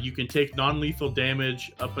 but you can take non-lethal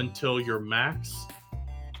damage up until your max,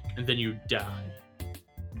 and then you die.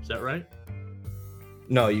 Is that right?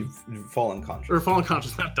 No, you fall unconscious. Or fall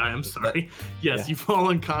unconscious, not die, I'm sorry. Yes, you fall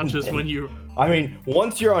unconscious when you... I mean,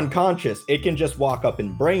 once you're unconscious, it can just walk up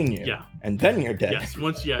and brain you. Yeah. And then you're dead. Yes,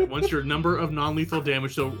 once your number of non-lethal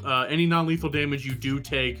damage, so any non-lethal damage you do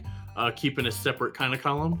take, keep in a separate kind of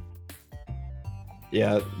column.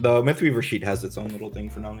 Yeah, the Mythweaver sheet has its own little thing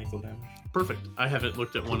for non-lethal damage. Perfect. I haven't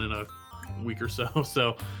looked at one in a week or so.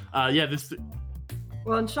 So, this...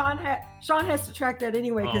 Well, and Sean has to track that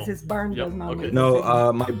anyway because his burn does not. Okay.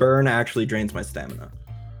 No, my burn actually drains my stamina,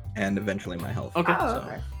 and eventually my health.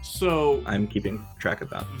 Okay. So I'm keeping track of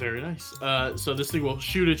that. Very nice. So this thing will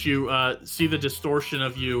shoot at you. See the distortion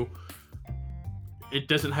of you. It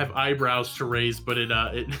doesn't have eyebrows to raise, but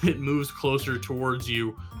it moves closer towards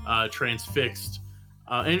you, transfixed.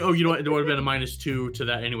 And you know what? It would have been a -2 to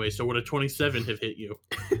that anyway. So would a 27 have hit you?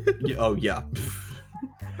 Oh yeah.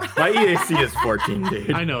 My EAC is 14,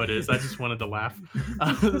 dude. I know it is. I just wanted to laugh.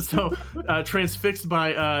 Transfixed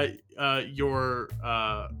by your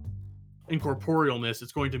incorporealness,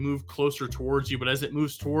 it's going to move closer towards you. But as it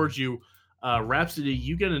moves towards you, Rhapsody,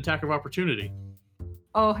 you get an attack of opportunity.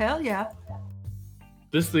 Oh, hell yeah.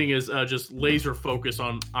 This thing is just laser focus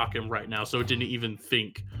on Akim right now, so it didn't even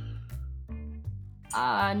think.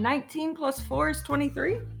 19 plus 4 is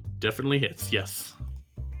 23. Definitely hits, yes.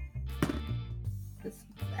 This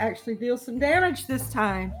actually deals some damage this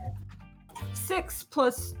time. 6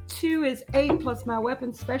 plus 2 is 8, plus my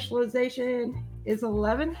weapon specialization is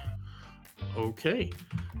 11. Okay.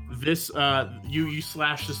 This you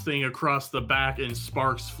slash this thing across the back and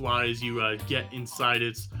sparks fly as you get inside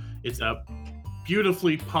it's a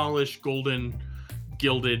beautifully polished golden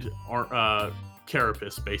gilded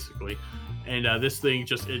carapace basically. And this thing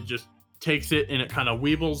just takes it and it kind of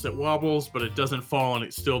weebles, it wobbles, but it doesn't fall and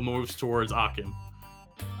it still moves towards Akim.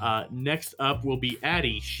 Next up will be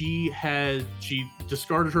Addie. She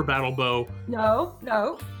discarded her battle bow. No.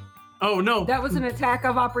 Oh no. That was an attack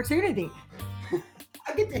of opportunity.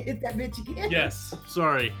 I get to hit that bitch again. Yes.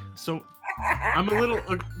 Sorry. So I'm a little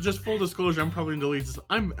just full disclosure, I'm probably gonna delete this.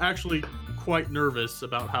 I'm actually quite nervous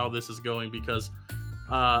about how this is going because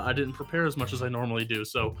I didn't prepare as much as I normally do.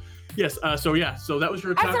 So yes, so that was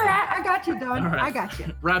your attack. That's all right. I got you, Don. Right. I got you.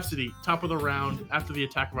 Rhapsody, top of the round, after the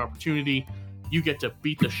attack of opportunity, you get to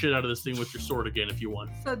beat the shit out of this thing with your sword again if you want.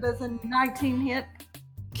 So does a 19 hit?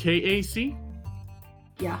 KAC?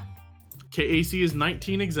 Yeah. KAC is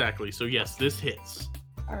 19 exactly. So yes, this hits.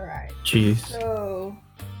 All right. Jeez. So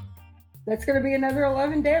that's going to be another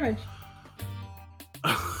 11 damage.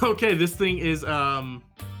 Okay, this thing is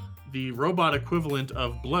the robot equivalent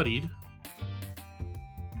of bloodied.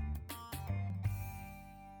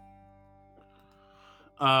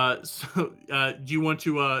 Do you want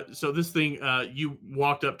to so this thing you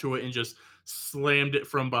walked up to it and just slammed it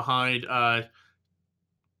from behind.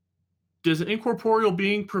 Does an incorporeal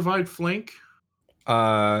being provide flank?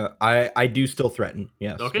 I do still threaten,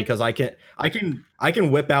 yes. Okay. Because I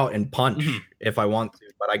can whip out and punch if I want to,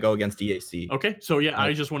 but I go against EAC. Okay, so yeah,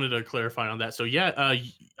 I just wanted to clarify on that. So yeah,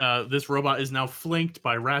 this robot is now flanked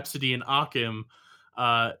by Rhapsody and Akim.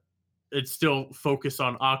 It's still focused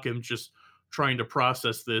on Akim, just trying to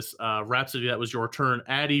process this. Rhapsody, that was your turn.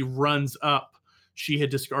 Addie runs up. She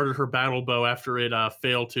had discarded her battle bow after it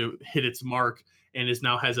failed to hit its mark, and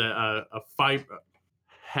has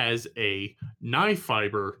a knife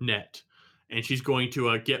fiber net, and she's going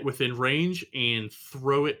to get within range and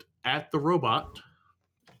throw it at the robot.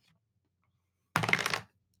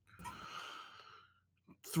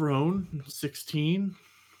 Thrown 16.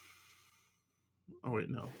 Oh wait,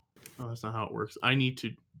 no. Oh, that's not how it works. I need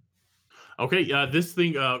to. Okay, this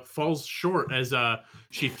thing falls short as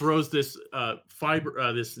she throws this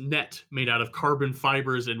fiber, this net made out of carbon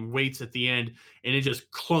fibers and weights at the end, and it just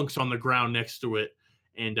clunks on the ground next to it.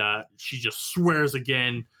 And she just swears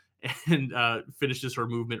again and finishes her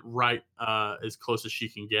movement right as close as she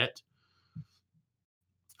can get.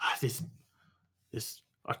 This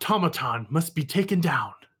automaton must be taken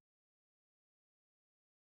down.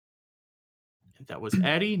 And that was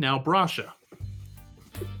Addie, now Brasha.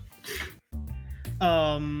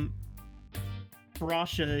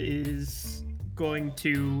 Brasha is going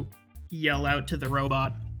to yell out to the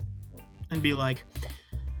robot and be like,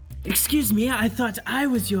 "Excuse me, I thought I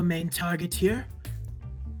was your main target here.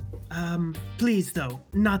 Please though,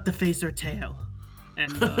 not the face or tail."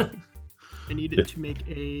 And I need it to make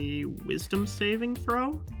a wisdom saving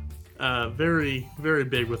throw. Very, very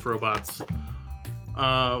big with robots.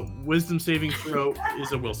 Wisdom saving throw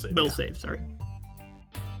is a will save. Will save, sorry.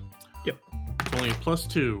 Yep. It's only a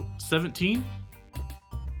 +2. 17?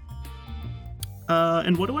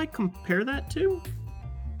 And what do I compare that to?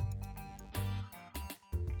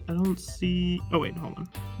 I don't see... Oh, wait, hold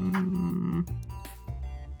on.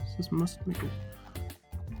 This must make a...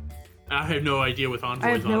 I have no idea with Envoys, I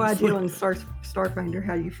have no honestly. idea on Starfinder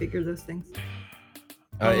how you figure those things.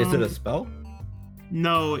 Is it a spell?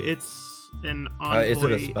 No, it's an Envoy is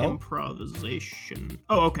it a spell? improvisation.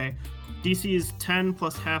 Oh, okay. DC is 10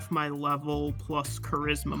 plus half my level plus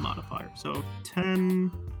charisma modifier. So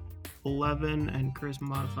 10, 11, and charisma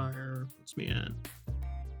modifier puts me at...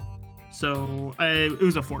 So it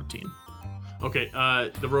was a 14. Okay,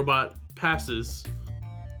 the robot passes.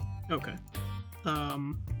 Okay.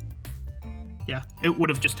 Yeah, it would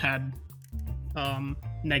have just had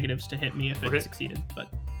negatives to hit me if it succeeded, but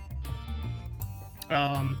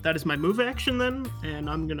that is my move action then, and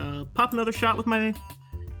I'm gonna pop another shot with my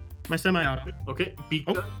semi-auto. Okay,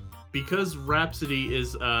 because Rhapsody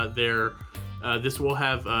is there, this will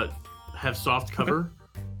have soft cover.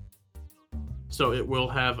 So it will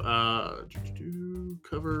have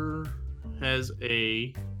cover has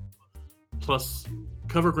a plus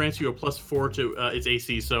cover grants you a +4 to its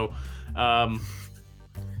AC. So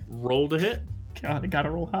roll to hit. God, I gotta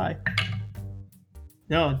roll high.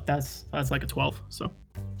 No, that's like a 12. So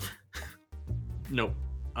no,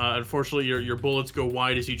 unfortunately your bullets go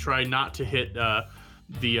wide as you try not to hit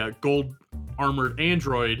the gold armored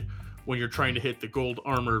android when you're trying to hit the gold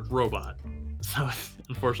armored robot. So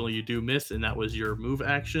unfortunately you do miss, and that was your move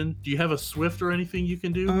action. Do you have a swift or anything you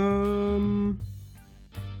can do?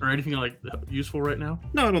 Or anything like useful right now?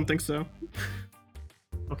 No, I don't think so.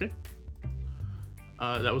 Okay.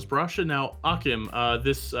 That was Brasha. Now Akim,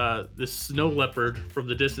 this snow leopard from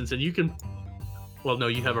the distance, and you can. Well, no,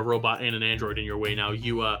 you have a robot and an android in your way now.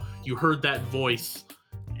 You heard that voice,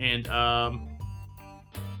 and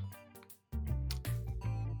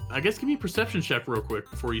I guess give me a perception check real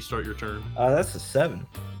quick before you start your turn. That's a 7.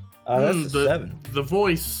 That's a 7. The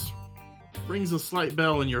voice rings a slight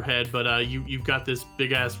bell in your head, but you've got this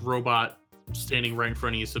big ass robot standing right in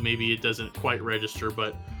front of you, so maybe it doesn't quite register,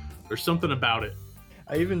 but there's something about it.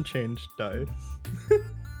 I even changed dice.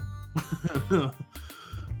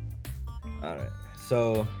 Alright,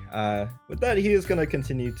 so with that, he is going to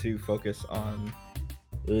continue to focus on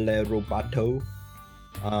Le Roboto.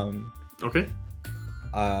 Okay.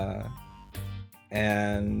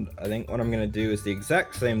 And I think what I'm going to do is the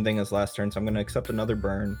exact same thing as last turn, so I'm going to accept another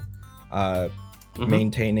burn,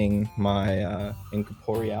 maintaining my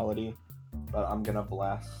incorporeality, but I'm going to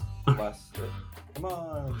blast it. Come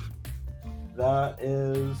on! That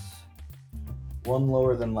is one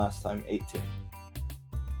lower than last time, 18.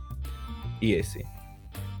 EAC.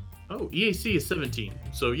 Oh, EAC is 17.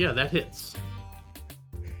 So yeah, that hits.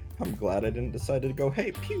 I'm glad I didn't decide to go,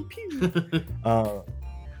 hey, pew, pew.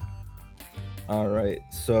 Alright,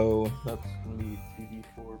 so that's going to be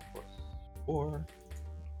 2d4 plus 4.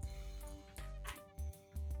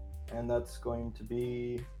 And that's going to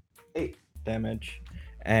be 8 damage.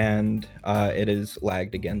 And it is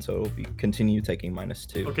lagged again, so it'll continue taking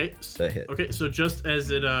 -2. Okay. To hit. Okay, so just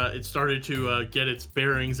as it started to get its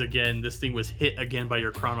bearings again, this thing was hit again by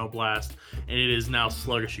your chronoblast, and it is now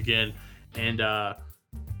sluggish again. And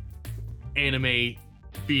anime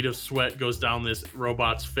bead of sweat goes down this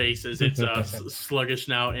robot's face as it's sluggish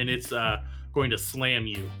now, and it's going to slam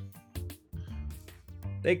you.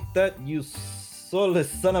 Take that, you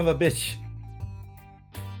soulless son of a bitch.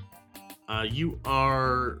 You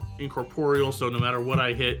are incorporeal, so no matter what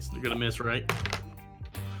I hit, you're gonna miss, right?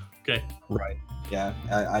 Okay. Right. Yeah,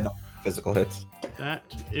 I don't physical hits. That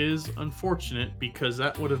is unfortunate because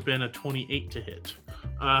that would have been a 28 to hit.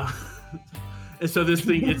 And so this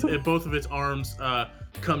thing, both of its arms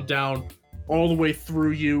come down all the way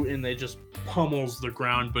through you, and they just pummels the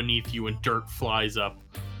ground beneath you, and dirt flies up.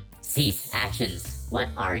 Cease actions. What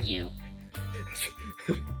are you?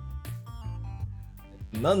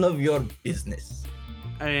 None of your business.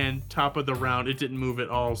 And top of the round, it didn't move at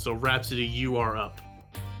all, so Rhapsody, you are up.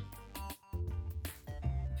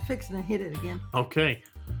 Fixing to hit it again. Okay.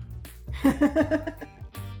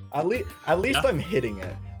 At least I'm hitting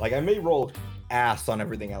it. Like, I may roll ass on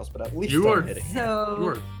everything else, but at least I'm hitting it.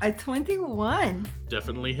 So a 21.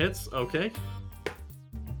 Definitely hits. Okay.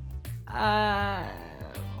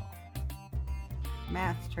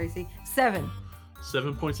 Maths, Tracy. 7.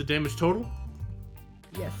 7 points of damage total.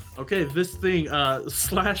 Yes. Okay, this thing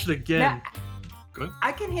slashed again. Now,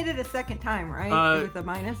 I can hit it a second time, right? With a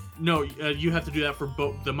minus? No, you have to do that for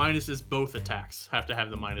both. The minus is both attacks. Have to have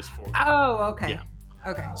the minus for. Oh, okay. Yeah.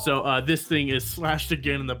 Okay. So this thing is slashed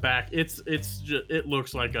again in the back. It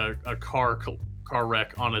looks like a car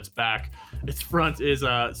wreck on its back. Its front is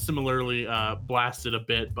similarly blasted a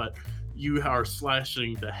bit, but you are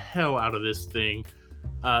slashing the hell out of this thing,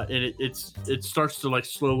 and it starts to like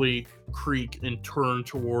slowly creak and turn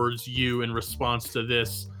towards you in response to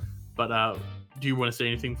this. But do you want to say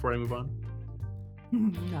anything before I move on?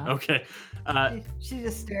 No. Okay. She's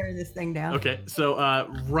just staring this thing down. Okay, so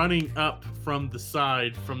running up from the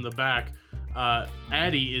side, from the back,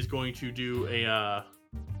 Addie is going to do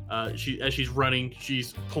as she's running,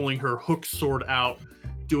 she's pulling her hook sword out,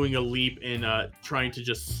 doing a leap and trying to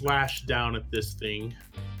just slash down at this thing.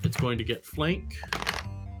 It's going to get flank.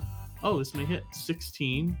 Oh, this may hit.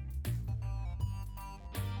 16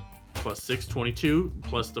 plus 6, 22,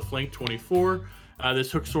 plus the flank, 24.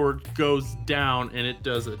 This hook sword goes down and it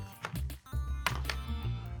does it.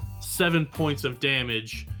 7 points of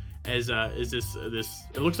damage as this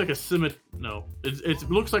it looks like it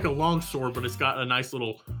looks like a long sword, but it's got a nice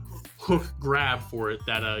little hook grab for it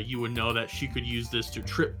that you would know that she could use this to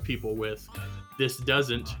trip people with. This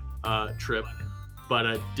doesn't trip, but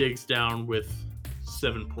it digs down with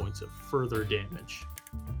 7 points of further damage.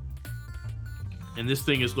 And this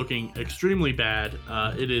thing is looking extremely bad.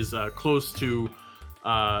 It is close to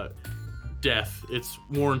death. Its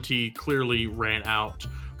warranty clearly ran out.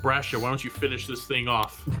 Brasha, why don't you finish this thing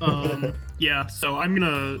off? Yeah, so I'm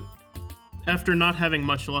gonna, after not having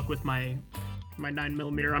much luck with my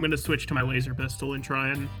 9mm, I'm gonna switch to my laser pistol and try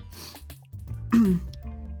and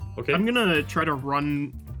okay. I'm gonna try to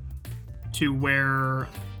run to where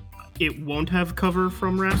it won't have cover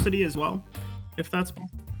from Rhapsody as well, if that's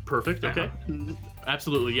perfect. Okay.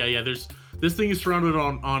 Absolutely. Yeah. This thing is surrounded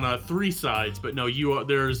on 3 sides, but no,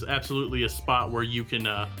 there's absolutely a spot where you can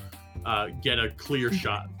get a clear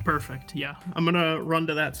shot. Perfect. Yeah, I'm gonna run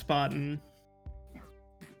to that spot and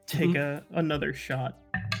take another shot.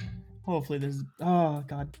 Hopefully this is, oh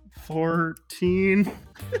god, 14.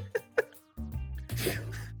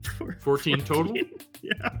 14 total?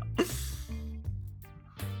 Yeah.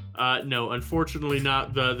 No, unfortunately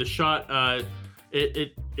not. The shot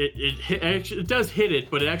it does hit it,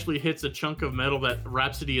 but it actually hits a chunk of metal that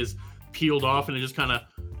Rhapsody has peeled off, and it just kind of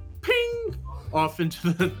ping off into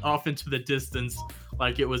the distance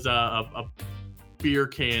like it was a beer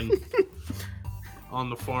can on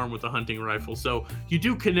the farm with a hunting rifle. So you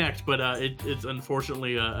do connect, but it's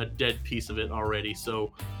unfortunately a dead piece of it already.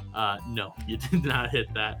 So no, you did not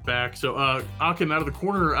hit that back. So Akim, out of the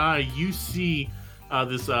corner of your eye, you see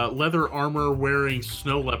this leather armor wearing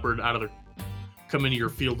snow leopard come into your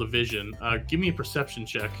field of vision. Give me a perception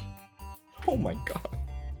check. Oh my god.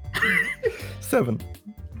 7.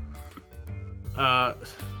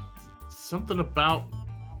 Something about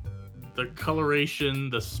the coloration,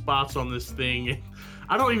 the spots on this thing.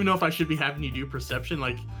 I don't even know if I should be having you do perception.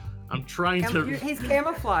 Like, I'm trying to. He's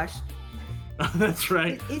camouflaged. That's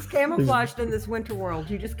right. He's camouflaged in this winter world.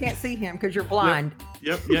 You just can't see him because you're blind.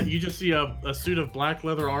 Yep. Yeah. You just see a suit of black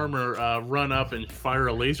leather armor run up and fire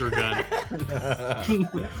a laser gun.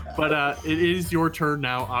 But it is your turn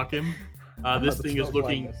now, Akim. This thing is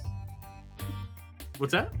looking. Blindness.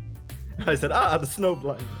 What's that? I said, the snow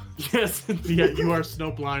blind. Yes, yeah, you are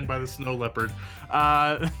snow blind by the snow leopard.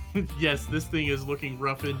 Yes, this thing is looking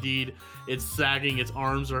rough indeed. It's sagging. Its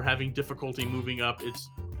arms are having difficulty moving up. It's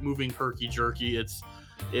moving herky-jerky.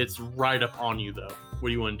 It's right up on you, though. What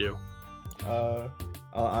do you want to do?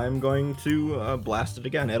 I'm going to blast it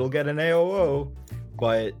again. It'll get an AOO,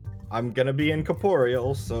 but I'm going to be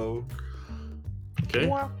incorporeal, so... Okay.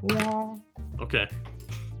 Okay.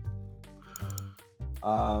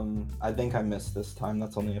 I think I missed this time.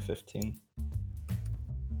 That's only a 15.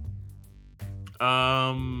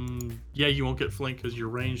 Yeah, you won't get flanked because you're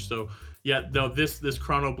ranged. So yeah, no, this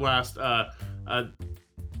chronoblast,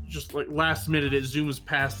 just like last minute, it zooms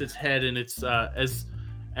past its head, and it's as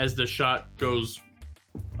the shot goes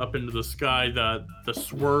up into the sky, the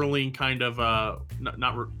swirling kind of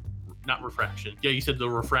not refraction. Yeah, you said the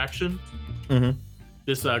refraction. Mm-hmm.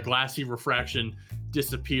 This glassy refraction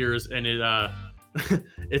disappears, and it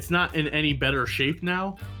it's not in any better shape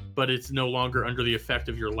now, but it's no longer under the effect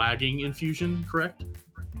of your lagging infusion, correct?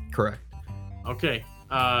 Correct. Okay.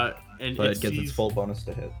 And But it gets its full bonus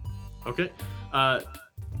to hit. Okay.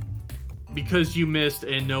 Because you missed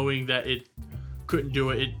and knowing that it couldn't do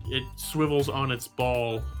it, it swivels on its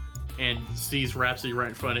ball and sees Rhapsody right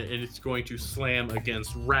in front of it, and it's going to slam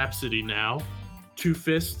against Rhapsody now. 2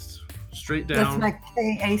 fists straight down. That's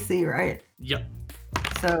my KAC, right? Yep.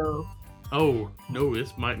 So. Oh, no,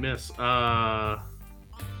 this might miss.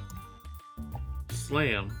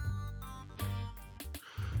 Slam.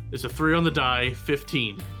 It's a 3 on the die,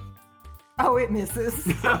 15. Oh, it misses.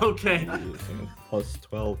 Okay. Plus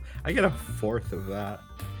 12. I get a fourth of that.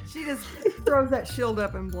 She just throws that shield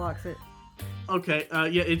up and blocks it. Okay,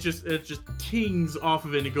 yeah, it just tings off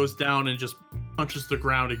of it and it goes down and just punches the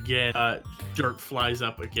ground again. Dirt flies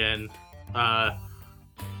up again.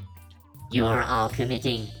 You are all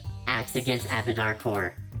committing acts against Abadar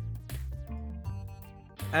Core.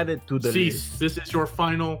 Add it to the Cease. list. This is your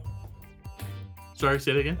final. Sorry,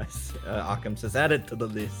 say it again. Occam says, add it to the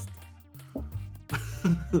list.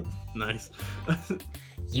 Nice.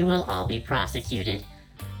 You will all be prosecuted.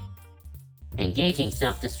 Engaging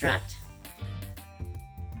self-destruct.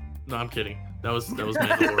 No, I'm kidding. That was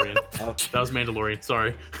Mandalorian. That was Mandalorian.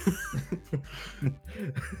 Sorry.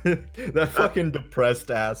 That fucking depressed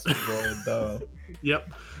ass rolled though.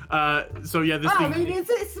 Yep. So yeah, this thing. I mean, it's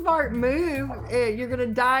a smart move. You're gonna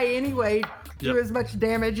die anyway. Do as much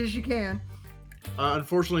damage as you can.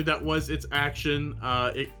 Unfortunately, that was its action.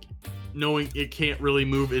 Knowing it can't really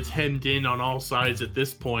move, it's hemmed in on all sides at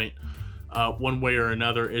this point. One way or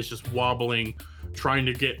another, it's just wobbling, trying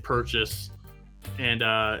to get purchase. And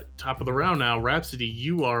top of the round now, Rhapsody,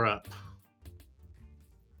 you are up.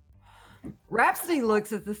 Rhapsody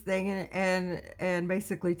looks at this thing and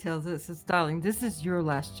basically tells it, says, "Darling, this is your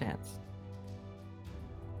last chance.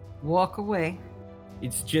 Walk away.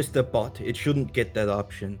 It's just a bot. It shouldn't get that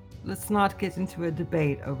option. Let's not get into a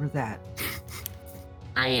debate over that."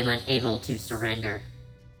 I am unable to surrender.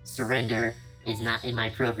 Surrender is not in my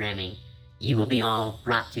programming. You will be all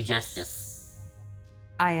brought to justice.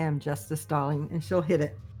 I am justice, darling, and she'll hit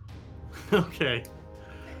it. Okay.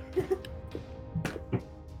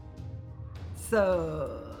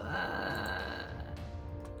 So,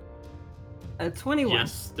 a 21.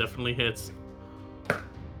 Yes, definitely hits.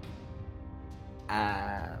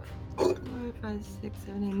 4, 5, 6,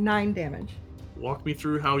 7, 8, 9 damage. Walk me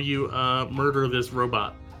through how you murder this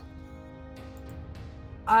robot.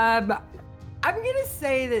 I'm gonna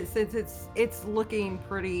say that since it's looking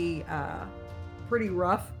pretty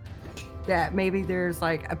rough, that maybe there's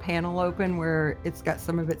like a panel open where it's got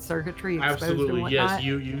some of its circuitry exposed. Absolutely, and whatnot. yes.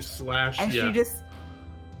 You slash. And yeah.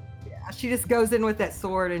 she just goes in with that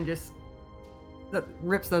sword and just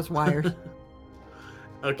rips those wires.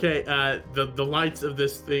 Okay. The lights of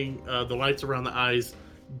this thing, the lights around the eyes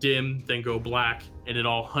dim, then go black, and it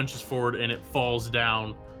all hunches forward and it falls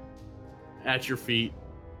down at your feet.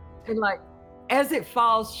 And like, as it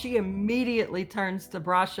falls, she immediately turns to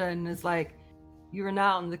Brasha and is like, "You are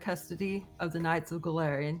now in the custody of the Knights of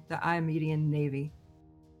Golarion, the Iamedian Navy.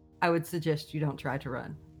 I would suggest you don't try to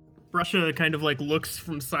run." Brasha kind of like looks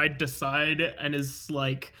from side to side and is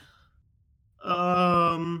like,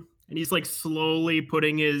 and he's like slowly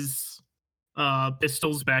putting his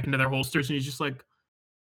pistols back into their holsters, and he's just like,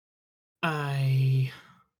 "I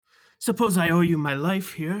suppose I owe you my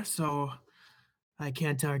life here, so I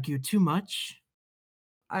can't argue too much."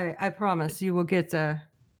 I promise you will get a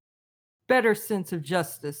better sense of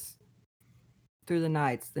justice through the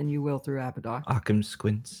Knights than you will through Abadar. Occam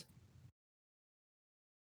squints.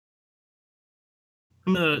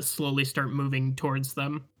 I'm gonna slowly start moving towards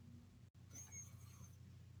them.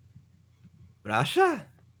 Brasha?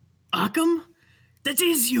 Occam? That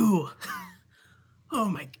is you! Oh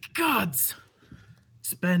my gods!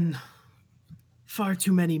 It's been far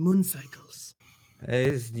too many moon cycles.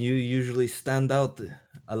 You usually stand out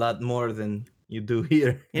a lot more than you do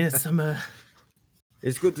here. Yes,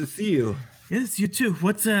 It's good to see you. Yes, you too.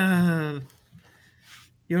 What's, You're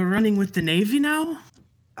running with the Navy now?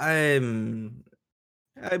 I'm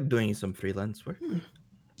doing some freelance work.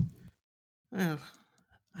 Well,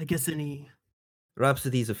 I guess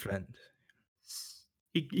Rhapsody's a friend.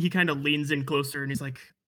 He kind of leans in closer and he's like,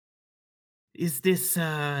 "Is this,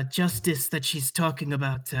 justice that she's talking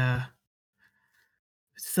about,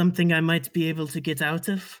 something I might be able to get out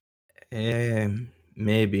of?"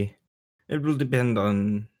 Maybe. It will depend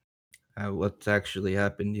on what's actually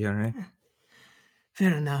happened here, right?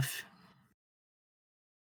 Fair enough.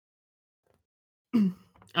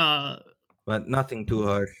 But nothing too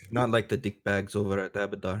harsh. Not like the dickbags over at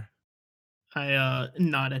Abadar. I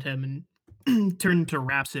nod at him and turn to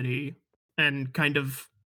Rhapsody and kind of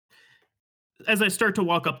As I start to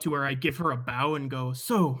walk up to her, I give her a bow and go,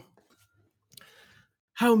 "So,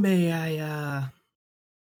 how may I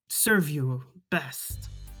serve you best?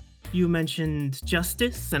 You mentioned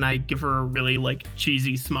justice," and I give her a really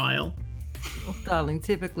cheesy smile. Well, darling,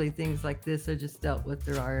 typically things like this are just dealt with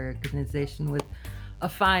through our organization with a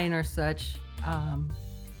fine or such.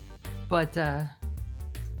 But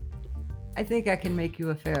I think I can make you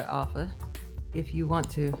a fair offer if you want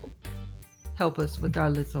to help us with our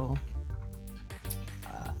little,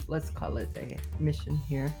 let's call it a mission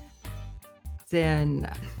here. Then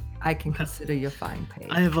I can consider your fine pay.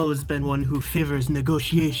 I have always been one who favors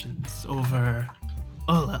negotiations over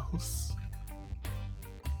all else.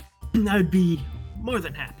 I would be more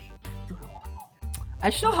than happy.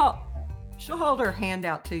 She'll hold her hand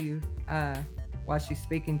out to you while she's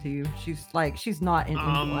speaking to you. She's not an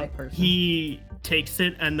impolite person. He takes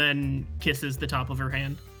it and then kisses the top of her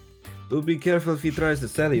hand. Do be careful if he tries to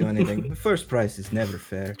sell you anything. The first price is never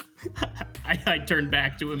fair. I turn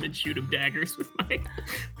back to him and shoot him daggers with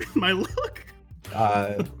my look.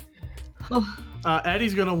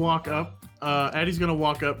 Addie's gonna walk up.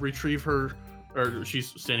 Retrieve her, or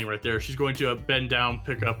she's standing right there. She's going to bend down,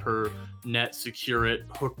 pick up her net, secure it,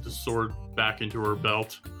 hook the sword back into her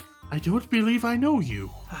belt. I don't believe I know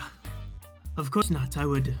you. Of course not. I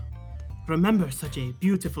would remember such a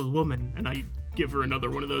beautiful woman, and I give her another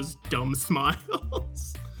one of those dumb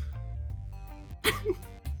smiles.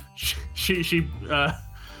 She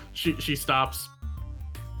stops,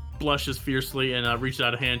 blushes fiercely, and reaches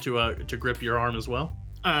out a hand to grip your arm as well.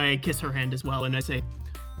 I kiss her hand as well, and I say,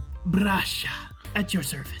 "Brasha, at your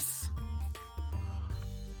service."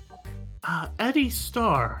 Eddie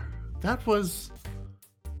Starr, that was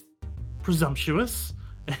presumptuous.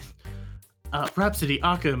 Rhapsody,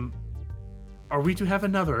 Occam, are we to have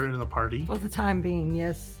another in the party? For the time being,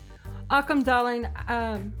 yes. Occam, darling,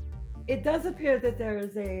 it does appear that there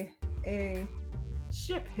is a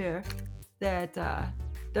ship here that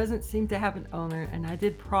doesn't seem to have an owner, and I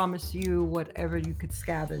did promise you whatever you could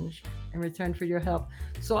scavenge in return for your help.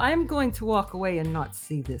 So I'm going to walk away and not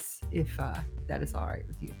see this, if that is all right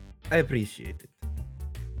with you. I appreciate it.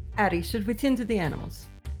 Addie, should we tend to the animals?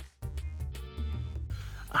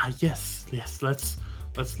 Yes.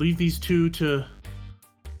 Let's leave these two to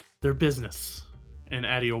their business. And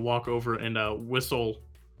Addie will walk over and whistle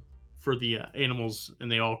for the animals, and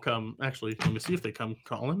they all come. Actually, let me see if they come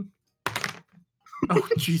calling. Oh,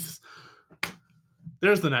 Jesus.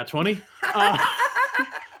 There's the nat 20.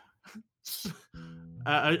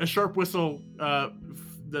 A sharp whistle,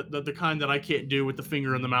 the kind that I can't do with the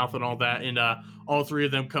finger in the mouth and all that, and all three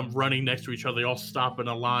of them come running next to each other. They all stop in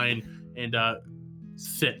a line and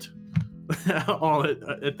sit all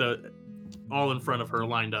in front of her,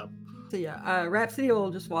 lined up. So yeah, Rhapsody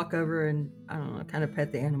will just walk over and, I don't know, kind of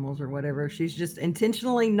pet the animals or whatever. She's just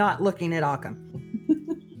intentionally not looking at Occam.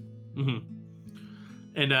 Mm-hmm.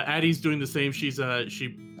 And Addie's doing the same. She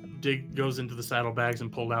goes into the saddlebags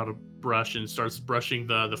and pulled out a brush and starts brushing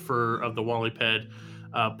the fur of the Wallyped,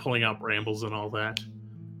 pulling out brambles and all that.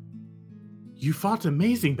 You fought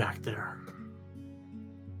amazing back there.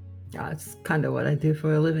 Yeah, it's kind of what I do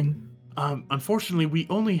for a living. Unfortunately, we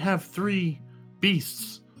only have 3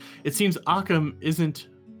 beasts. It seems Occam isn't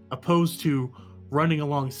opposed to running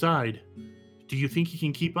alongside. Do you think he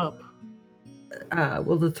can keep up?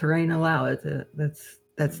 Will the terrain allow it?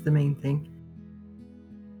 That's the main thing.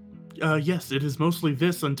 Yes, it is mostly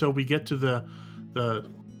this until we get to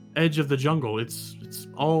the edge of the jungle. It's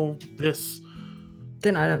all this.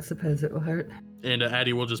 Then I don't suppose it will hurt. And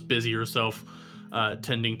Addie will just busy herself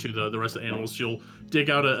tending to the rest of the animals. She'll dig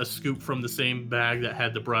out a scoop from the same bag that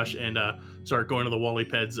had the brush and start going to the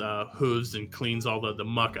Wallyped's hooves and cleans all the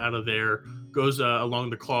muck out of there. Goes along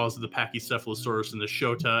the claws of the Pachycephalosaurus and the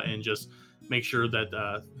Shota and just make sure that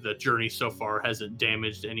the journey so far hasn't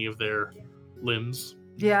damaged any of their limbs.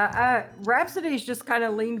 Yeah, Rhapsody's just kind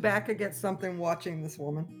of leaned back against something watching this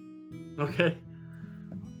woman. Okay.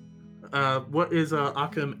 What is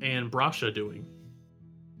Occam and Brasha doing?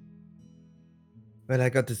 Well, I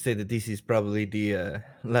got to say that this is probably the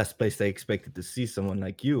last place I expected to see someone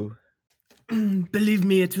like you. Believe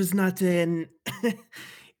me, it was not an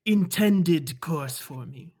intended course for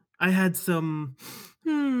me. I had some,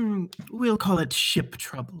 we'll call it ship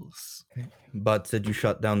troubles. But said you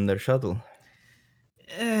shot down their shuttle.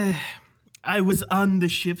 I was on the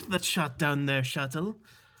ship that shot down their shuttle.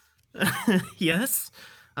 Yes,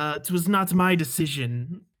 it was not my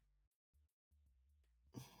decision.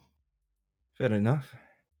 Fair enough.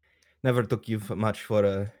 Never took you much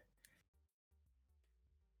for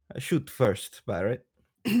a shoot first, Barrett.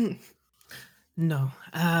 No.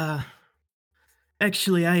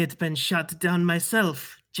 Actually, I had been shot down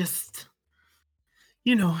myself. Just,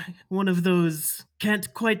 one of those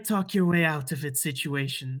can't quite talk your way out of it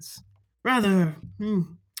situations. Rather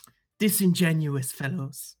disingenuous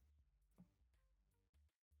fellows.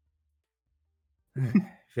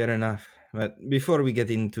 Fair enough. But before we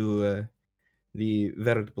get into the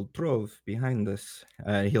veritable trove behind us,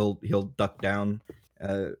 he'll duck down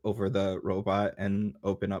over the robot and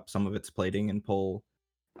open up some of its plating and pull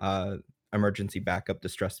emergency backup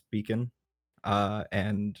distress beacon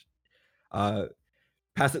and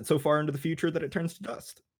pass it so far into the future that it turns to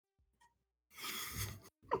dust.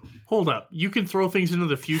 Hold up. You can throw things into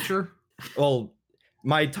the future? Well,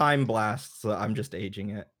 my time blasts, so I'm just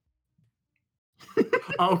aging it.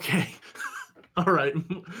 Okay. All right.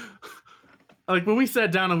 Like when we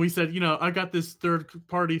sat down and we said, I got this third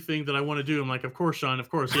party thing that I want to do. I'm like, of course, Sean, of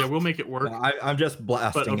course. Yeah, we'll make it work. I'm just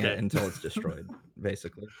blasting it until it's destroyed,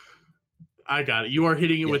 basically. I got it. You are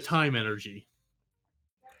hitting it with time energy.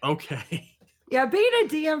 Okay. Yeah, being a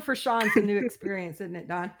DM for Sean's a new experience, isn't it,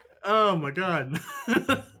 Don? Oh my God.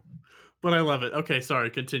 But I love it. Okay,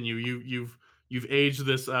 sorry, continue. You've aged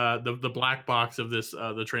this the black box of this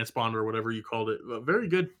the transponder or whatever you called it. Very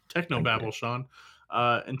good techno babble, Sean.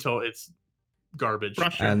 Until it's garbage.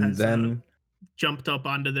 Russia and has, then jumped up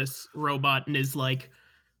onto this robot and is like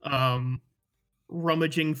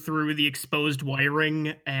rummaging through the exposed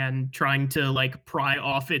wiring and trying to like pry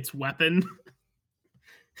off its weapon.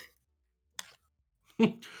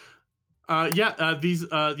 These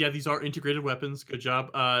are integrated weapons. Good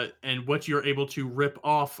job. And what you're able to rip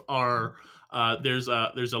off are there's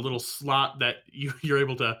a little slot that you're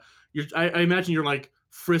able to. I imagine you're like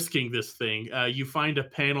frisking this thing. You find a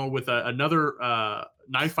panel with another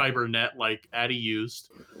knife fiber net like Addie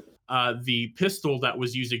used. The pistol that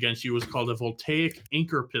was used against you was called a voltaic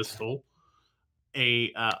anchor pistol.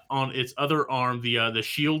 On its other arm, the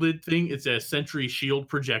shielded thing, it's a sentry shield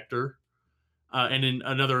projector. And in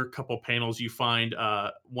another couple panels, you find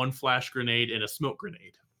one flash grenade and a smoke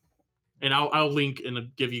grenade. And I'll link and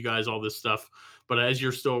give you guys all this stuff. But as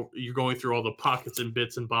you're going through all the pockets and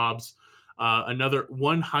bits and bobs,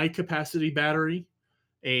 one high capacity battery,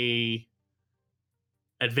 a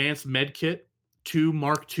advanced med kit, 2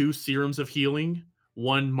 Mark II serums of healing,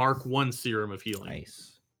 1 Mark I serum of healing.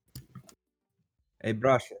 Nice. Hey,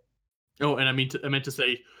 Brasha. Oh, and I meant to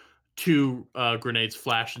say 2 grenades,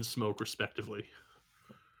 flash and smoke, respectively.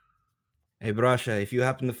 Hey, Brasha, if you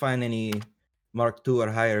happen to find any Mark II or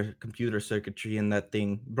higher computer circuitry in that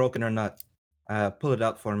thing, broken or not, pull it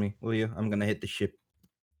out for me, will you? I'm gonna hit the ship.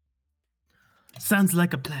 Sounds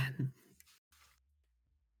like a plan.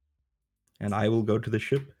 And I will go to the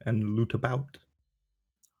ship and loot about.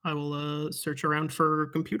 I will search around for a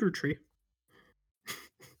computer tree.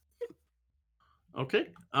 Okay.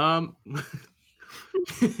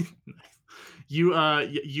 You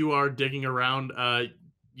are digging around.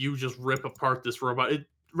 You just rip apart this robot.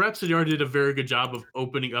 Rhapsody already did a very good job of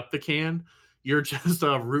opening up the can. You're just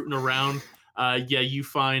rooting around. You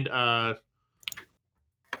find I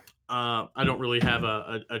don't really have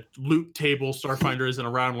a loot table. Starfinder isn't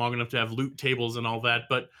around long enough to have loot tables and all that,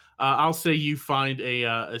 but I'll say you find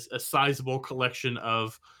a sizable collection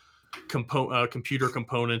of computer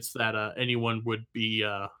components that anyone would be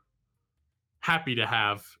happy to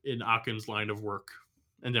have in Occam's line of work.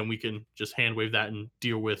 And then we can just hand wave that and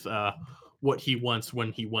deal with what he wants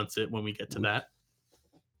when he wants it when we get to that.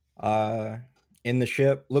 In the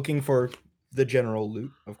ship, looking for the general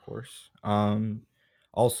loot, of course.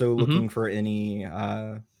 Also looking for any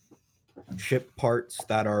ship parts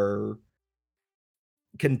that are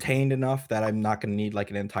contained enough that I'm not going to need like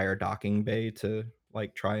an entire docking bay to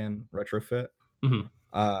like try and retrofit.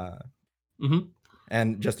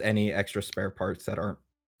 And just any extra spare parts that aren't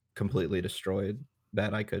completely destroyed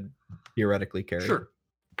that I could theoretically carry. Sure.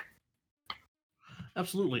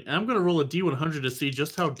 Absolutely. And I'm going to roll a D100 to see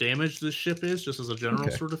just how damaged this ship is, just as a general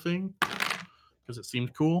sort of thing, because it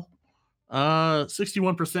seemed cool.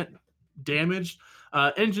 61% damaged.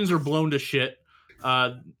 Engines are blown to shit.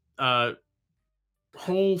 Hull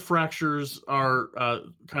fractures are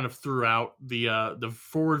kind of throughout. The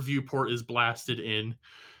forward viewport is blasted in.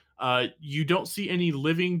 You don't see any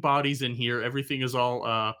living bodies in here. Everything is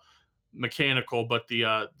all mechanical, but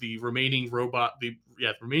the remaining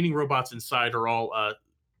remaining robots inside are all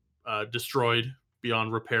destroyed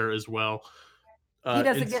beyond repair as well. He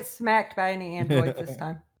doesn't get smacked by any androids this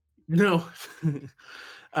time. No.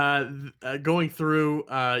 Going through,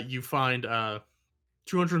 you find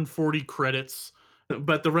 240 credits,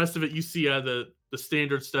 but the rest of it, you see the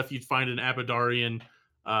standard stuff you'd find in Abadarian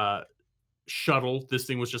shuttle. This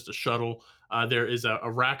thing was just a shuttle. There is a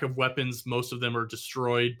rack of weapons. Most of them are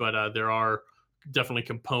destroyed, but there are definitely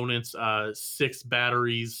components. 6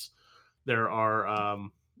 batteries. There are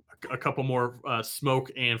a couple more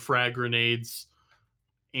smoke and frag grenades.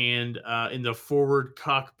 And in the forward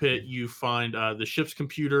cockpit, you find the ship's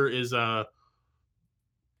computer is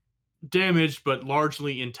damaged, but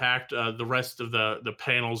largely intact. The rest of the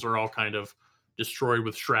panels are all kind of destroyed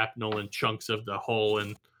with shrapnel and chunks of the hull,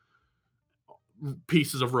 and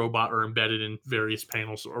pieces of robot are embedded in various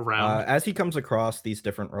panels around. As he comes across these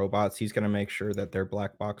different robots, he's going to make sure that their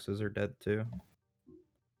black boxes are dead too.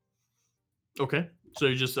 Okay, so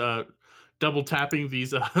you're just double tapping these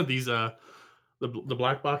the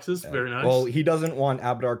black boxes. Yeah. Very nice. Well, he doesn't want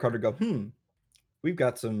Abadar Carter to go, we've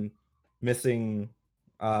got some missing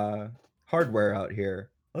hardware out here.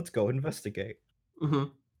 Let's go investigate. Mm-hmm.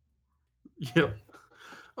 Yep.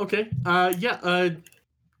 Okay.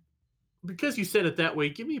 Because you said it that way,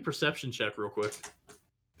 give me a perception check real quick.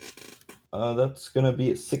 That's gonna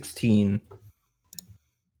be at 16.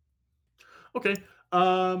 Okay.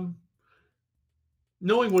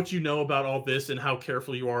 Knowing what you know about all this and how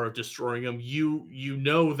careful you are of destroying them, you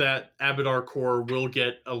know that Abadar Corps will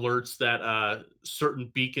get alerts that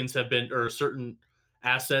certain beacons have been, or certain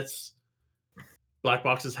assets, black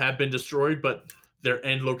boxes have been destroyed, but their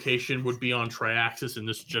end location would be on Triaxis in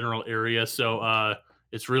this general area. So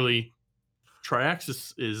it's really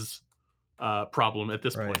Triaxis is a problem at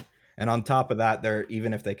this point. And on top of that,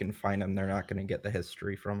 even if they can find him, they're not going to get the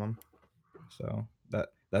history from him. So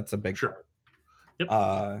that's a big sure.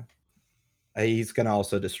 Yep. He's going to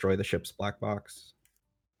also destroy the ship's black box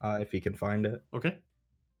if he can find it. Okay.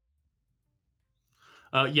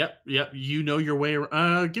 Yep. You know your way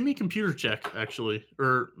around. Give me a computer check, actually,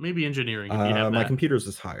 or maybe engineering. If you have my that. computer's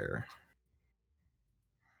is higher.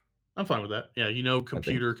 I'm fine with that. Yeah, you know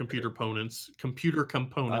computer components.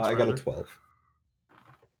 I got a 12.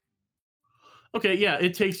 Okay, yeah,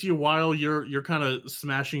 it takes you a while. You're kind of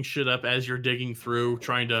smashing shit up as you're digging through,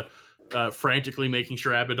 trying to frantically making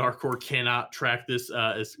sure Abadar Corps cannot track this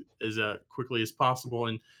as quickly as possible.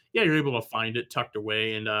 And yeah, you're able to find it tucked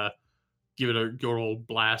away and give it a good old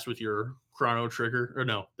blast with your Chrono Trigger. Or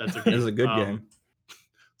no, that's a It was a good game.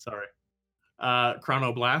 Sorry,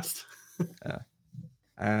 Chrono Blast. Yeah.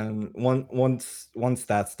 And once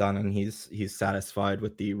that's done and he's satisfied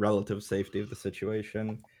with the relative safety of the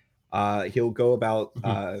situation, he'll go about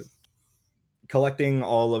collecting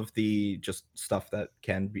all of the just stuff that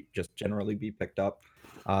can be just generally be picked up,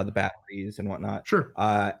 the batteries and whatnot. Sure.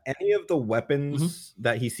 Any of the weapons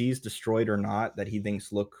that he sees destroyed or not that he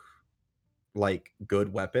thinks look like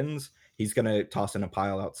good weapons, he's gonna toss in a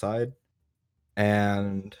pile outside,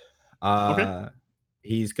 and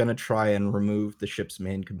he's gonna try and remove the ship's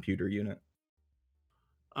main computer unit.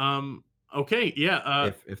 Okay.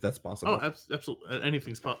 Yeah. If that's possible. Oh, absolutely.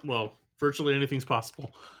 Anything's possible. Well, virtually anything's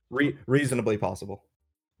possible. Reasonably possible.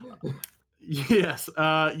 Yes.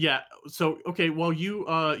 Yeah. So okay. While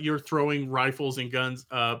you're throwing rifles and guns,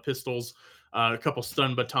 pistols, a couple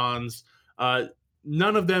stun batons.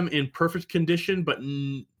 None of them in perfect condition, but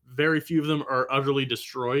very few of them are utterly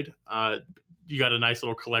destroyed. You got a nice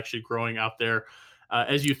little collection growing out there.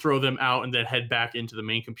 As you throw them out and then head back into the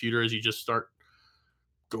main computer, as you just start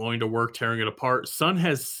going to work tearing it apart. Sun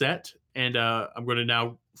has set, and I'm going to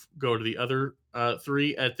now go to the other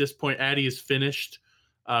 3. At this point, Addie is finished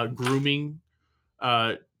grooming,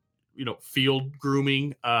 field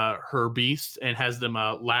grooming her beast, and has them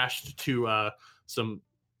lashed to some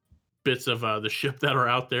bits of the ship that are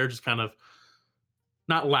out there, just kind of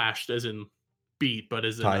not lashed as in beat, but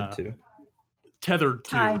as in tethered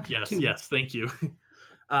to. Yes, thank you.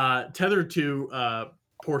 Tethered to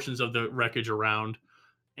portions of the wreckage around,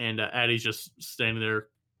 and Addie's just standing there,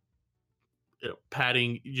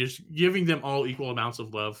 patting, just giving them all equal amounts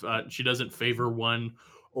of love. She doesn't favor one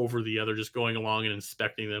over the other, just going along and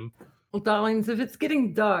inspecting them. Well, darlings, if it's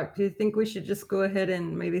getting dark, do you think we should just go ahead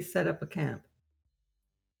and maybe set up a camp?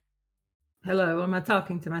 Hello, am I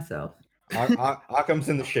talking to myself? Occam's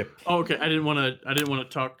in the ship. Oh, okay. I didn't want to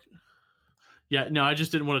talk. Yeah, no, I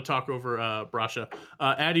just didn't want to talk over Brasha.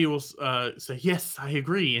 Addie will say, "Yes, I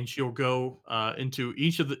agree," and she'll go into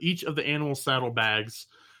each of the animal saddlebags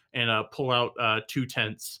and pull out 2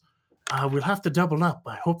 tents. We'll have to double up.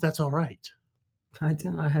 I hope that's all right. I do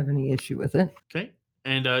not have any issue with it. Okay,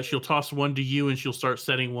 and she'll toss one to you, and she'll start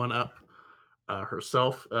setting one up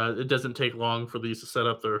herself. It doesn't take long for these to set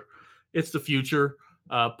up. It's the future.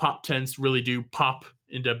 Pop tents really do pop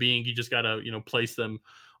into being. You just gotta place them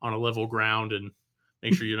on a level ground and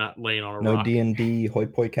make sure you're not laying on a rock. No D&D hoi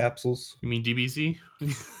poi capsules. You mean DBZ?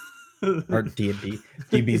 Or D&D,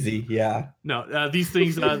 DBZ, yeah. No, these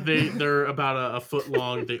things they're about a foot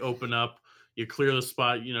long. They open up. You clear the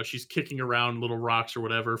spot. You know, she's kicking around little rocks or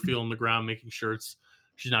whatever, feeling the ground, making sure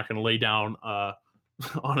she's not going to lay down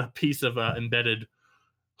on a piece of embedded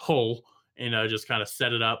hull, and just kind of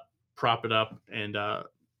set it up, prop it up, and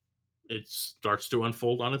it starts to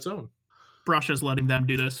unfold on its own. Brasha's letting them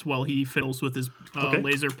do this while he fiddles with his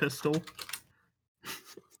laser pistol.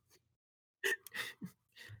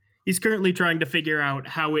 He's currently trying to figure out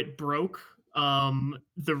how it broke,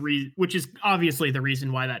 which is obviously the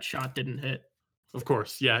reason why that shot didn't hit. Of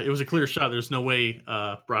course, yeah, it was a clear shot. There's no way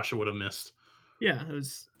Brasha would have missed. Yeah,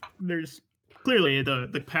 there's clearly the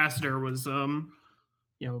capacitor was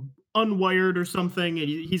unwired or something, and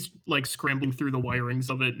he's like scrambling through the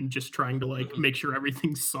wirings of it and just trying to like make sure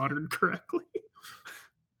everything's soldered correctly.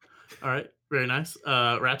 All right, very nice.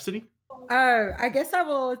 Rhapsody? I guess I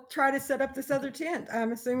will try to set up this other tent.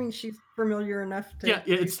 I'm assuming she's familiar enough to. Yeah,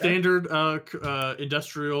 it's standard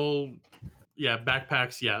industrial. Yeah,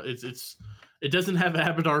 backpacks. Yeah, it doesn't have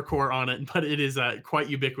Abadar core on it, but it is quite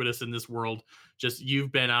ubiquitous in this world. Just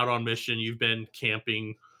you've been out on mission, you've been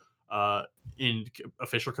camping, in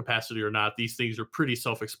official capacity or not. These things are pretty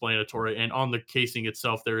self-explanatory, and on the casing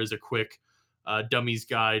itself, there is a quick dummies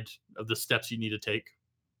guide of the steps you need to take.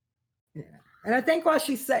 Yeah. And I think while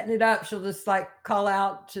she's setting it up, she'll just like call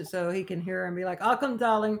out so he can hear her and be like, "Welcome,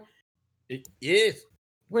 darling. Yes.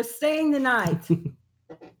 We're staying the night."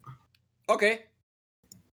 Okay.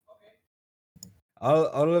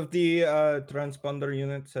 All of the transponder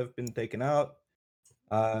units have been taken out.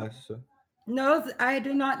 No, I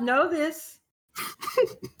do not know this.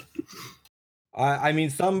 I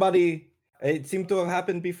mean, it seemed to have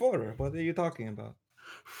happened before. What are you talking about?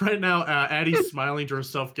 Right now, Addie's smiling to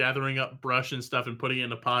herself, gathering up brush and stuff and putting it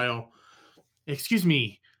in a pile. Excuse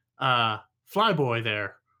me, Flyboy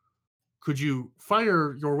there. Could you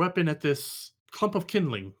fire your weapon at this clump of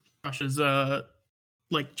kindling? Brasha's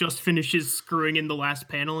just finishes screwing in the last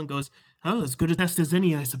panel and goes, "Oh, as good a test as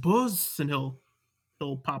any, I suppose." And he'll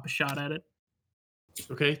pop a shot at it.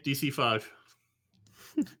 Okay, DC 5.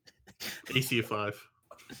 AC of 5.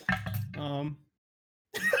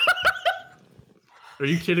 Are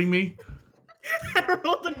you kidding me? I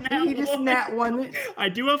rolled a nat You just nat one. I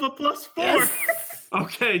do have a +4. Yes.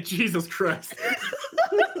 Okay, Jesus Christ.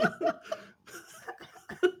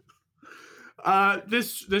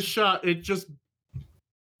 This shot, it just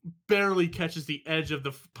barely catches the edge of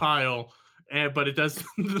the pile, but it does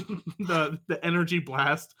the energy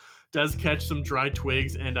blast does catch some dry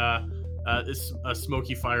twigs, and a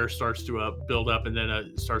smoky fire starts to build up, and then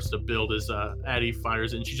it starts to build as Addie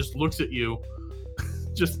fires, and she just looks at you.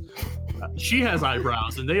 She has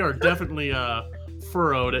eyebrows, and they are definitely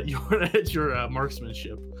furrowed at your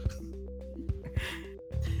marksmanship.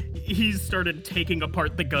 He's started taking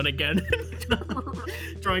apart the gun again,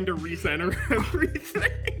 trying to recenter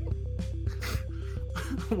everything.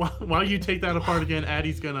 While you take that apart again,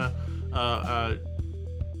 Addie's gonna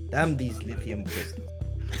damn these lithium crystals.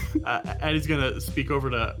 Addie's gonna speak over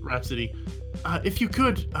to Rhapsody. If you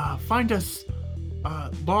could find us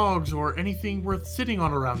logs or anything worth sitting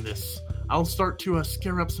on around this, I'll start to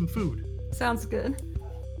scare up some food. Sounds good.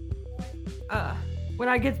 When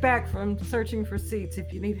I get back from searching for seats,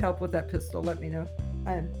 if you need help with that pistol, let me know.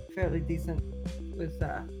 I am fairly decent with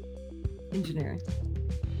engineering.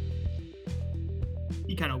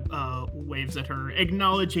 He kind of waves at her,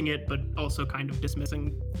 acknowledging it, but also kind of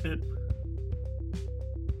dismissing it.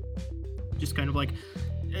 Just kind of like,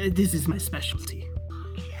 this is my specialty.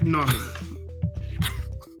 No.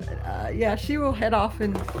 Yeah, she will head off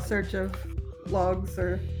in search of logs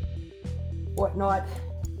or whatnot.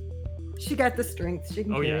 She got the strength. She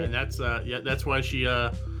can. Oh yeah, it. And that's why she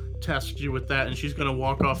tasked you with that, and she's gonna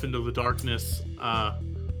walk off into the darkness.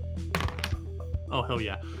 Oh hell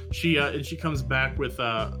yeah! She comes back with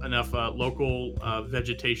enough local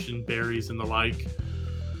vegetation, berries, and the like.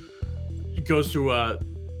 It goes to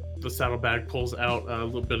the saddlebag, pulls out a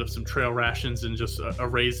little bit of some trail rations, and just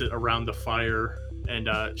arrays it around the fire. And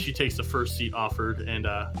she takes the first seat offered, and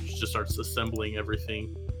she just starts assembling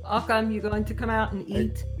everything. Occam, you going to come out and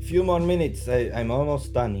eat? A few more minutes. I'm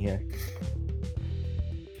almost done here.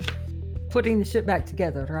 Putting the ship back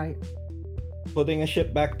together, right? Putting a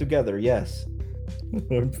ship back together, yes.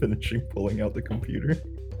 I'm finishing pulling out the computer.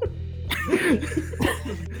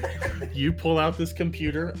 You pull out this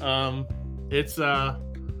computer. It's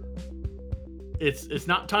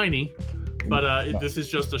not tiny, but this is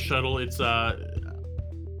just a shuttle. It's about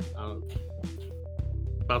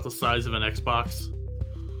the size of an Xbox.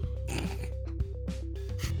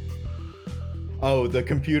 Oh, the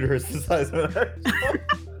computer is the size of an Xbox.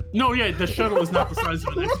 No, yeah, the shuttle is not the size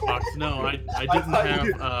of an Xbox. No, I didn't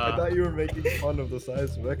have. I thought you were making fun of the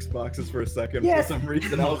size of Xboxes for a second Yes. for some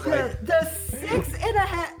reason. I was like,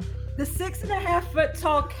 The 6.5 foot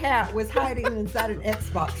tall cat was hiding inside an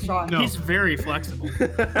Xbox shot. No. He's very flexible.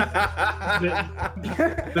 The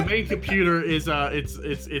main computer is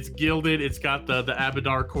it's gilded. It's got the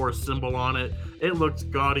Abadar core symbol on it. It looks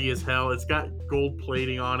gaudy as hell. It's got gold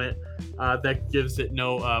plating on it. That gives it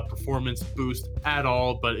no performance boost at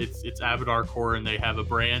all, but it's Abadar core and they have a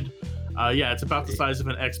brand. Yeah, it's about the size of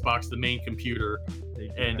an Xbox, the main computer,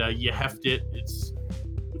 and you heft it. It's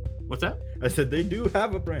what's that? I said they do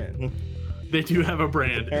have a brand. They do have a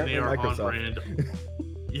brand, and they are Microsoft. on brand.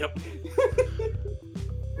 Yep.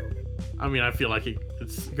 I mean, I feel like it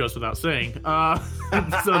goes without saying.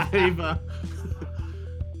 So they've.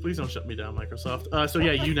 Please don't shut me down, Microsoft. So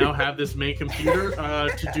yeah, you now have this main computer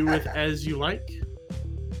to do with as you like.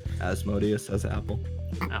 Asmodeus says Apple.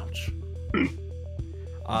 Ouch.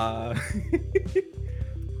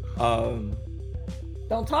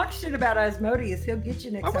 Don't talk shit about Asmodeus. He'll get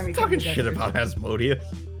you next I time. wasn't talking shit about Asmodeus.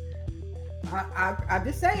 I'm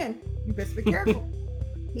just saying. You best be careful.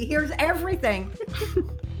 He hears everything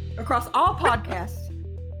across all podcasts.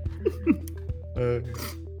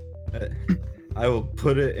 I will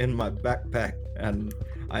put it in my backpack, and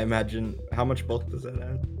I imagine how much bulk does that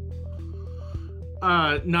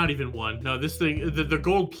add? Not even one. No, this thing, the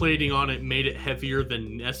gold plating on it made it heavier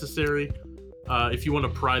than necessary. If you want to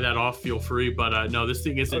pry that off, feel free. But no, this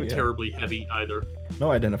thing isn't terribly heavy either.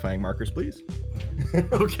 No identifying markers, please.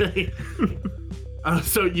 Okay.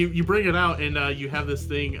 So you bring it out, and you have this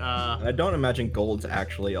thing. I don't imagine gold's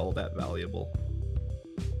actually all that valuable.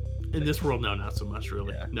 In this world, no, not so much,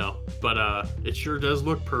 really. Yeah. No, but it sure does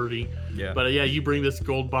look pretty. Yeah. But yeah, you bring this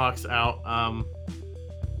gold box out.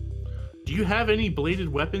 Do you have any bladed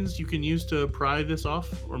weapons you can use to pry this off,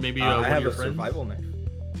 or maybe I one have of your a friends? survival knife.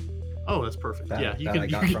 Oh, that's perfect. That you I can.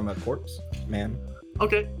 got from a corpse man.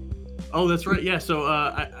 Okay. Oh, that's right. Yeah. So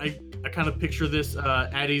I kind of picture this.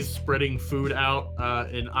 Addie's spreading food out,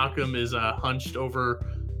 and Occam is hunched over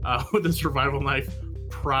with a survival knife,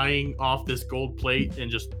 prying off this gold plate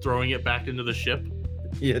and just throwing it back into the ship.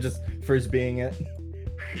 Yeah, just frisbeeing it.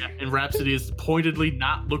 Yeah, and Rhapsody is pointedly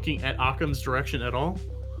not looking at Occam's direction at all.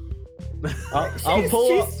 I'll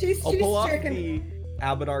pull off the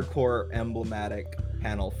Abadar core emblematic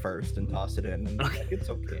panel first and toss it in, and it's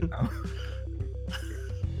okay now.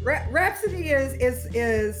 Rhapsody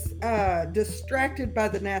is distracted by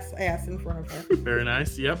the ass in front of her. Very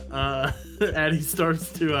nice. Yep. Addie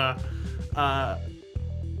starts to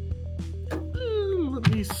let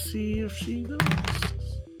me see if she knows.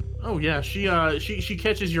 Oh yeah, she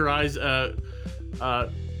catches your eyes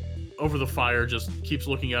over the fire, just keeps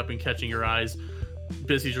looking up and catching your eyes,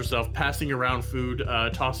 busies herself passing around food,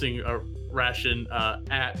 tossing a ration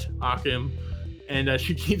at Occam, and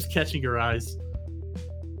she keeps catching your eyes.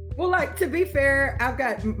 Well, like, to be fair, I've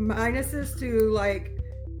got minuses to like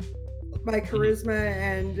my charisma,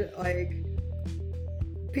 and like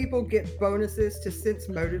people get bonuses to sense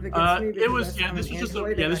motive against me. This was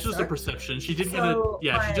just a perception. She did she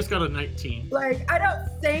just got a 19. Like, I don't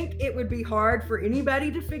think it would be hard for anybody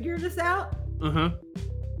to figure this out.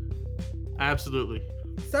 Absolutely.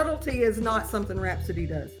 Subtlety is not something Rhapsody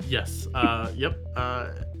does. Yes. Yep.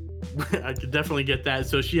 I could definitely get that.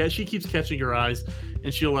 So she keeps catching your eyes,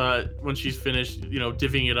 and she'll when she's finished,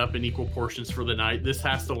 divvying it up in equal portions for the night. This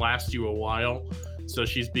has to last you a while. So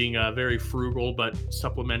she's being very frugal, but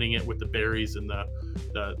supplementing it with the berries and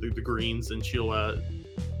the greens, and she'll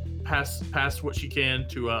pass what she can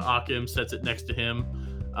to Occam, sets it next to him,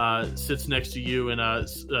 sits next to you, and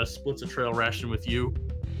splits a trail ration with you.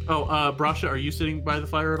 Oh, Brasha, are you sitting by the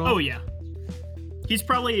fire at all? Oh yeah, he's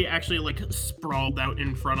probably actually like sprawled out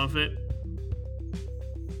in front of it,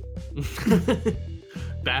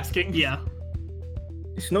 basking. Yeah.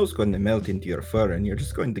 The snow's going to melt into your fur, and you're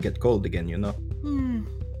just going to get cold again,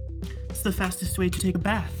 It's the fastest way to take a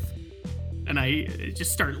bath. And I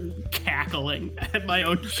just start cackling at my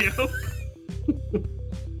own joke.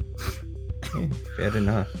 Fair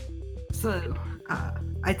enough. So,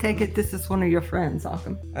 I take it this is one of your friends,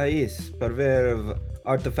 Occam. Yes, purveyor of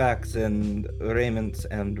artifacts and raiments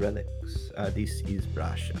and relics. This is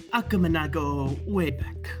Brasha. Occam and I go way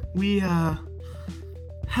back. We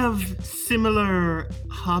have similar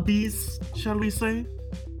hobbies, shall we say?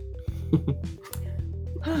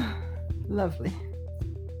 Lovely.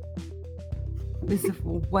 As if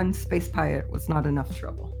one space pirate was not enough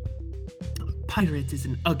trouble. Pirate is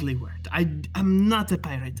an ugly word. I'm not a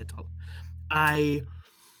pirate at all. I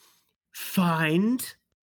find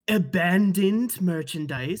abandoned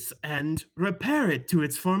merchandise and repair it to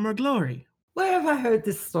its former glory. Where have I heard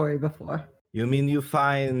this story before? You mean you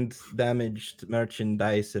find damaged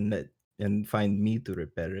merchandise and find me to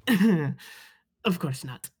repair it? Of course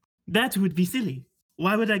not. That would be silly.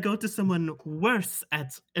 Why would I go to someone worse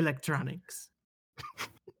at electronics?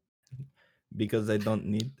 Because I don't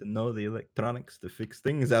need to know the electronics to fix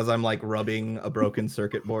things, as I'm like rubbing a broken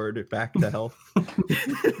circuit board back to health.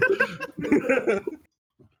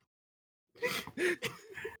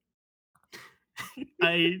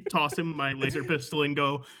 I toss him my laser pistol and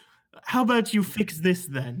go, how about you fix this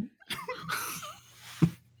then?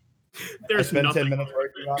 I spent 10 minutes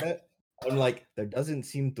working on it. I'm like, there doesn't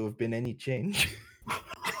seem to have been any change.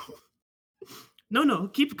 No,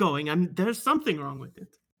 keep going. There's something wrong with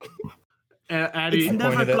it. Addy, I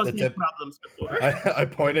never pointed at caused the me tip. problems before. I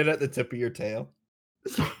pointed at the tip of your tail.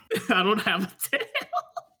 I don't have a tail.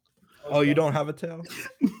 Oh, you don't have a tail?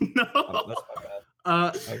 No. Oh, that's my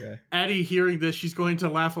bad. Okay. Addie, hearing this, she's going to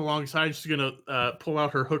laugh alongside. She's going to pull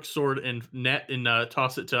out her hook sword and net and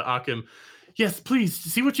toss it to Akim. Yes, please,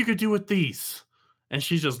 see what you could do with these. And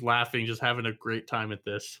she's just laughing, just having a great time at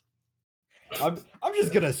this. I'm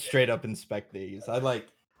just gonna straight up inspect these. I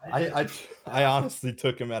honestly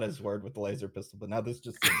took him at his word with the laser pistol, but now this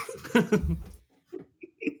just it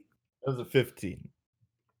was a 15.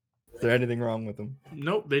 Is there anything wrong with them?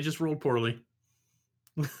 Nope, they just rolled poorly.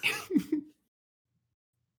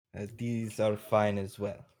 These are fine as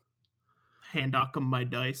well. Hand Occam my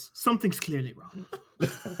dice. Something's clearly wrong.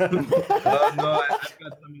 No, I've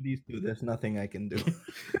got some of these too. There's nothing I can do.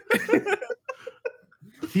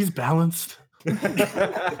 He's balanced.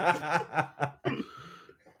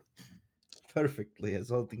 Perfectly,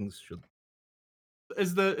 as all things should.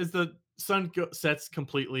 As the sun sets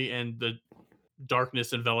completely and the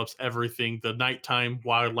darkness envelops everything, the nighttime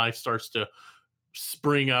wildlife starts to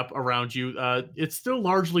spring up around you. It's still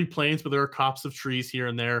largely plains, but there are copse of trees here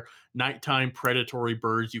and there. Nighttime predatory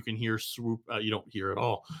birds you can hear swoop. You don't hear at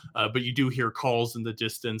all, but you do hear calls in the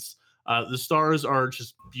distance. The stars are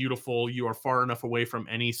just beautiful. You are far enough away from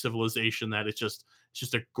any civilization that it's just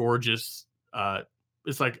a gorgeous.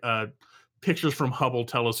 It's like pictures from Hubble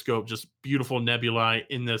telescope, just beautiful nebulae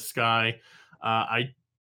in the sky. I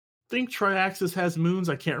think Triaxis has moons.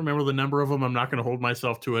 I can't remember the number of them. I'm not going to hold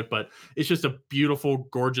myself to it, but it's just a beautiful,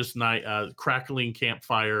 gorgeous night. Crackling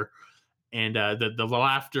campfire, and the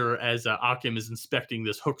laughter as Akim is inspecting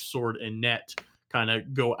this hook, sword, and net kind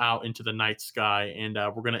of go out into the night sky. And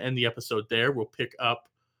we're going to end the episode there. We'll pick up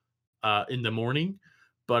in the morning.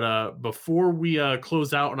 But before we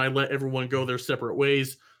close out and I let everyone go their separate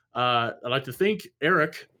ways, I'd like to thank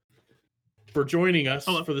Eric for joining us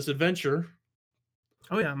for this adventure.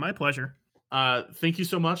 Oh, yeah, my pleasure. Thank you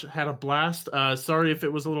so much. Had a blast. Sorry if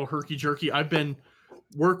it was a little herky-jerky.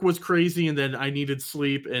 Work was crazy, and then I needed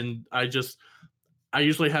sleep, and I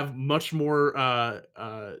usually have much more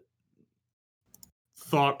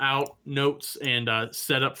thought out notes and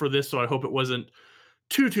set up for this, so I hope it wasn't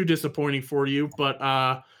too disappointing for you. But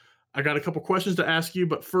I got a couple questions to ask you.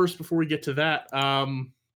 But first, before we get to that,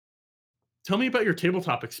 tell me about your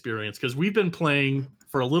tabletop experience, because we've been playing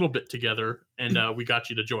for a little bit together, and we got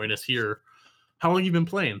you to join us here. How long have you been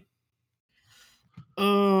playing?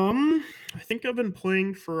 I think I've been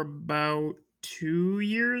playing for about 2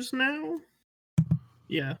 years now.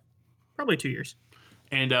 Yeah, probably 2 years.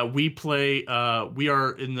 And we play, we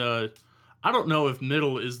are in the, I don't know if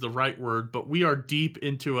middle is the right word, but we are deep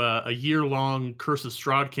into a year-long Curse of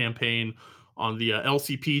Strahd campaign on the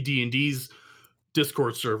LCP D&D's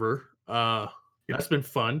Discord server. That's been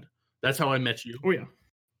fun. That's how I met you. Oh, yeah.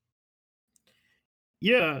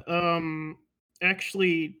 Yeah,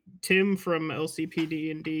 actually, Tim from LCP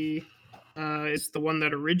D&D is the one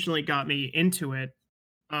that originally got me into it.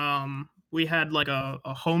 We had like a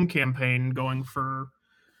home campaign going for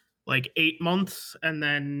like 8 months, and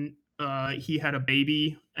then he had a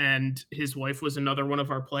baby, and his wife was another one of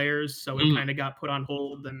our players, so it kind of got put on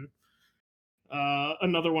hold, and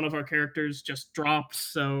another one of our characters just dropped,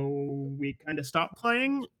 so we kind of stopped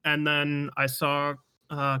playing. And then I saw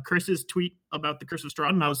Chris's tweet about the Curse of Strahd,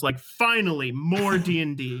 and I was like, finally, more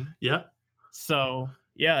D&D. Yeah. So,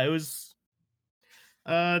 yeah, it was...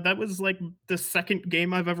 that was like the second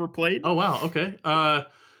game I've ever played. Oh, wow. Okay.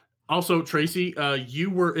 Also, Tracy, you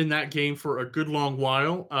were in that game for a good long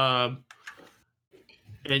while.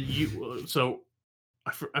 And you, so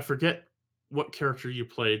I forget what character you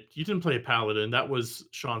played. You didn't play a paladin. That was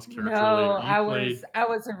Sean's character. No, later. I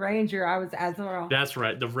was a ranger. I was Azrael. That's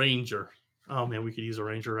right. The ranger. Oh man, we could use a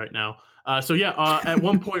ranger right now. So yeah, at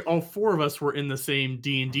one point, all four of us were in the same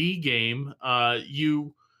D&D game.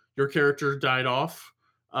 Your character died off.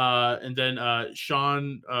 And then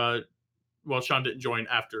Sean. Sean didn't join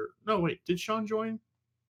after. No, wait, did Sean join?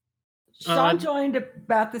 Sean joined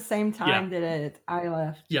about the same time that I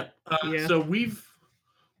left. Yeah. So we've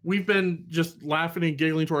been just laughing and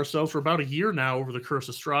giggling to ourselves for about a year now over the Curse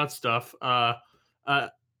of Strahd stuff.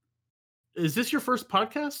 Is this your first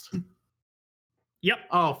podcast? Yep.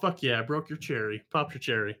 Oh, fuck yeah. Broke your cherry. Popped your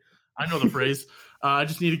cherry. I know the phrase. I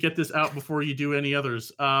just need to get this out before you do any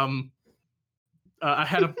others. I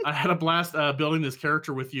had a blast building this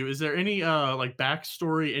character with you. Is there any like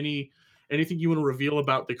backstory, anything you want to reveal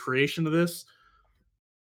about the creation of this?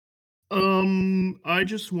 I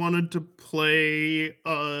just wanted to play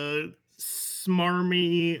a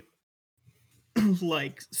smarmy,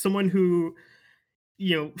 like someone who,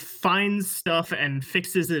 finds stuff and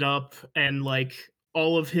fixes it up, and like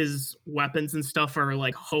all of his weapons and stuff are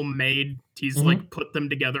like homemade. He's like put them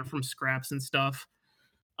together from scraps and stuff.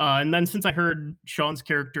 And then since I heard Sean's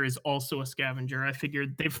character is also a scavenger, I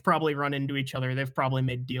figured they've probably run into each other. They've probably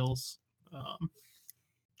made deals.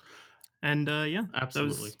 Yeah,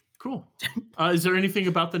 absolutely. Cool. Is there anything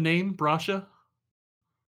about the name Brasha?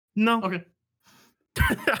 No. Okay.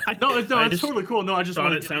 No, it's totally cool. No, I just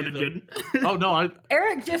thought it sounded good. Oh no,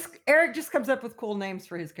 Eric just comes up with cool names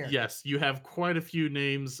for his character. Yes, you have quite a few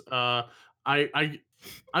names. I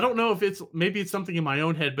don't know if maybe it's something in my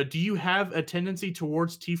own head, but do you have a tendency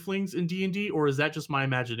towards tieflings in D&D, or is that just my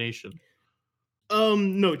imagination?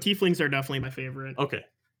 No, tieflings are definitely my favorite. Okay.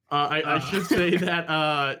 I should say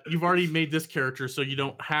that you've already made this character, so you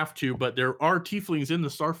don't have to, but there are tieflings in the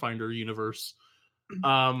Starfinder universe.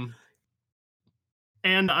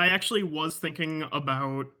 And I actually was thinking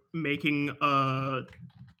about making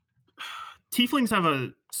tieflings have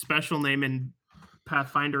a special name in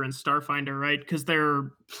Pathfinder and Starfinder, right? Because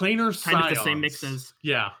they're planar kind of the same mixes.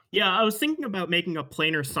 Yeah. I was thinking about making a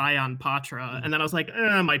planar scion Patra, and then I was like,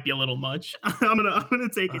 it might be a little much. I'm gonna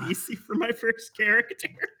take it easy for my first character.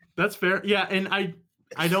 That's fair. Yeah, and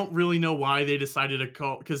I don't really know why they decided to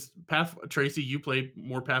call, because Tracy, you play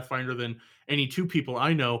more Pathfinder than any two people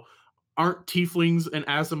I know. Aren't tieflings and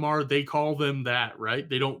Aasimar, they call them that, right?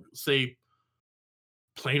 They don't say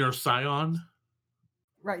planar scion.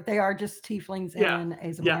 Right, they are just tieflings and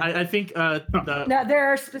Aasimar. Yeah, I think now there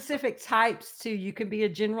are specific types too. You can be a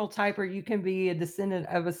general type, or you can be a descendant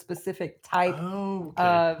of a specific type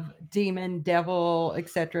of demon, devil,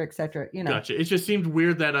 etc., etc. Gotcha. It just seemed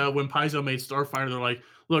weird that when Paizo made Starfinder, they're like,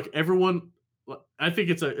 look, everyone. I think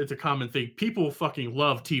it's a common thing. People fucking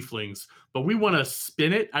love tieflings, but we want to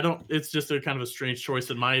spin it. It's just a kind of a strange choice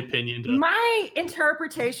in my opinion. My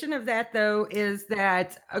interpretation of that, though, is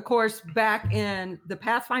that, of course, back in the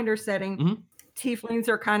Pathfinder setting, tieflings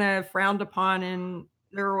are kind of frowned upon and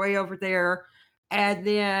they're way over there. And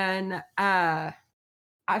then I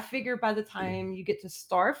figure by the time you get to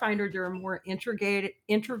Starfinder, they're more integrated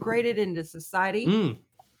into society.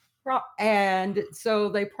 And so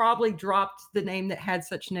they probably dropped the name that had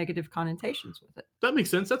such negative connotations with it. That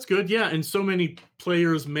makes sense. That's good. Yeah. And so many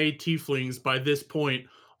players made tieflings by this point.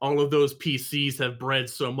 All of those PCs have bred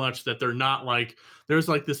so much that they're not like, there's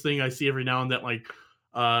like this thing I see every now and then, like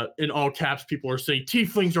in all caps, people are saying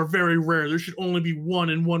tieflings are very rare. There should only be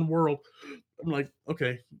one in one world. I'm like,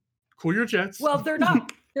 okay, cool your jets. Well, they're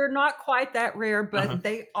not quite that rare, but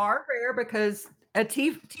they are rare because a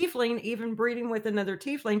tiefling, even breeding with another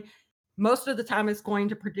tiefling, most of the time is going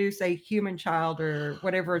to produce a human child or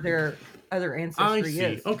whatever their other ancestry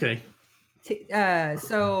is. Okay.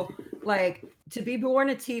 So, like, to be born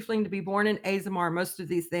a tiefling, to be born in Aasimar, most of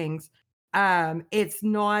these things, it's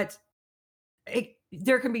not.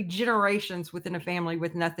 There can be generations within a family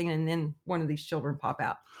with nothing, and then one of these children pop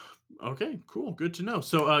out. Okay, cool. Good to know.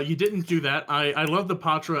 So you didn't do that. I love the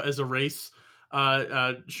Patra as a race.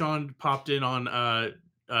 Sean popped in on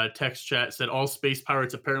text chat, said all space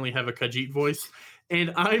pirates apparently have a Khajiit voice,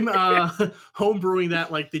 and I'm homebrewing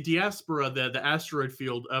that, like the diaspora, the asteroid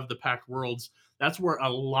field of the Pact Worlds. That's where a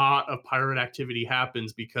lot of pirate activity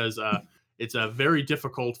happens because it's very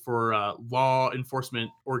difficult for law enforcement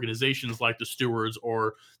organizations like the Stewards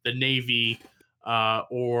or the Navy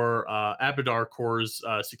or Abadar Corps'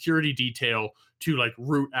 security detail to like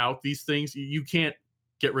root out these things. You can't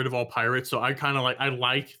get rid of all pirates. So I kind of I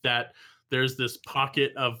like that there's this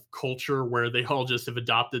pocket of culture where they all just have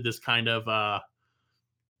adopted this kind of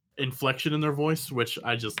inflection in their voice, which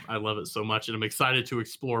I love it so much. And I'm excited to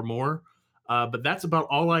explore more. But that's about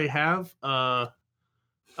all I have.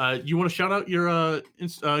 You want to shout out your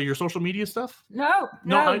social media stuff? No,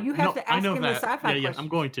 you have to ask him the sci-fi question. Yeah, I'm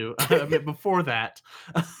going to. Before that,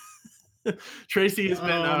 Tracy has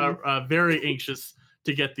been very anxious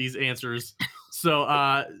to get these answers.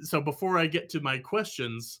 So before I get to my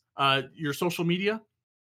questions, your social media?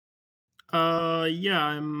 Yeah,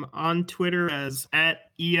 I'm on Twitter as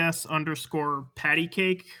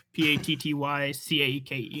 @ES_pattycake,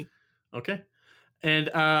 PATTYCAEKE. Okay.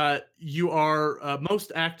 And you are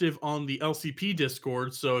most active on the LCP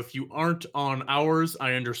Discord. So if you aren't on ours,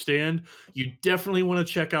 I understand. You definitely want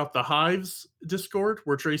to check out the Hives Discord,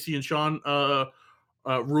 where Tracy and Sean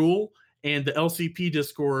rule, and the LCP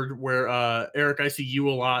Discord, where Eric, I see you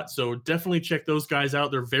a lot. So definitely check those guys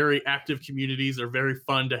out. They're very active communities. They're very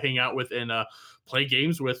fun to hang out with and play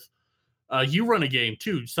games with. You run a game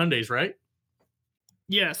too, Sundays, right?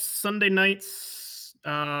 Yes, Sunday nights,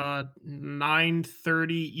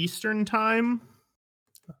 9:30 Eastern time.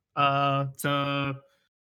 It's a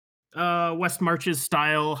West Marches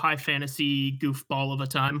style high fantasy goofball of a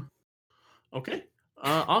time. Okay.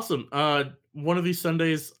 Awesome. One of these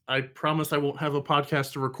Sundays, I promise I won't have a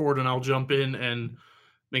podcast to record, and I'll jump in and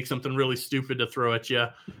make something really stupid to throw at you.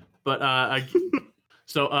 But I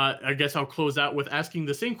guess I'll close out with asking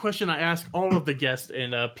the same question I ask all of the guests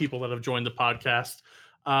and people that have joined the podcast.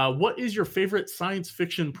 What is your favorite science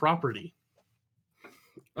fiction property?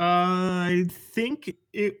 I think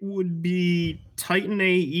it would be Titan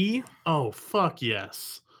AE. Oh, fuck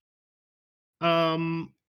yes.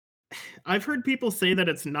 I've heard people say that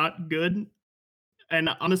it's not good, and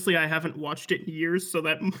honestly, I haven't watched it in years, so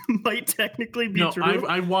that might technically be true.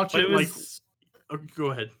 I watched it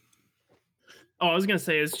go ahead. Oh, I was gonna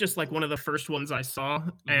say it's just like one of the first ones I saw,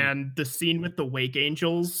 and the scene with the Wake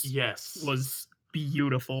Angels, was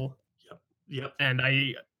beautiful. Yep. And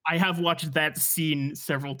I have watched that scene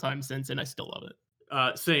several times since, and I still love it.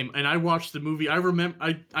 Same. And I watched the movie. I remember.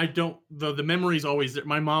 I don't. The memory's always there.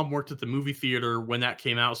 My mom worked at the movie theater when that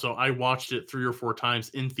came out, so I watched it 3 or 4 times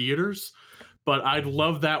in theaters. But I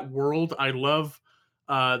love that world. I love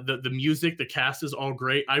the music. The cast is all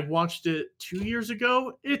great. I watched it 2 years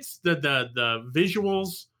ago. It's the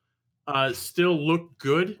visuals still look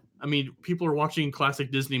good. I mean, people are watching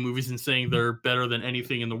classic Disney movies and saying they're better than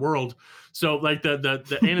anything in the world. So like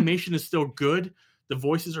the animation is still good. The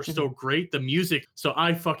voices are still great. The music. So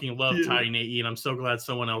I fucking love Titan AE, and I'm so glad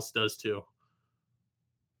someone else does too.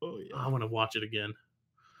 Oh yeah. I want to watch it again.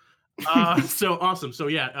 So awesome. So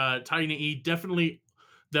yeah, Titan AE definitely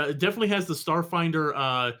has the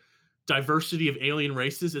Starfinder diversity of alien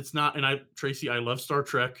races. It's not, and Tracy, I love Star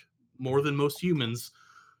Trek more than most humans,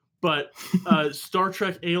 but Star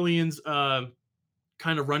Trek aliens kind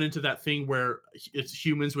of run into that thing where it's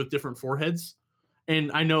humans with different foreheads.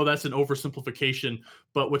 And I know that's an oversimplification,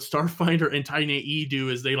 but what Starfinder and Titan AE do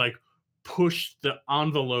is they like push the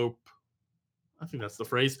envelope, I think that's the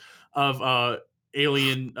phrase, of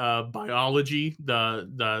alien biology,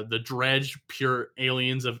 the dredge, pure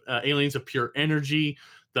aliens of pure energy,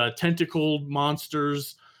 the tentacled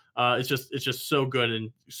monsters. It's just so good.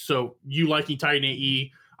 And so you liking Titan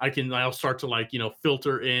AE, I'll start to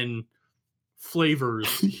filter in flavors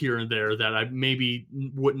here and there that I maybe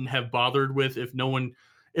wouldn't have bothered with if no one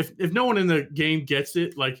in the game gets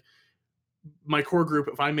it. Like my core group,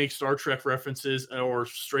 if I make Star Trek references or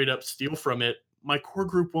straight up steal from it, my core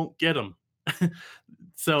group won't get them.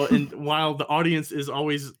 So, and while the audience is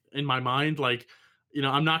always in my mind,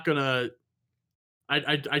 I'm not gonna,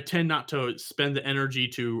 I tend not to spend the energy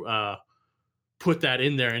to put that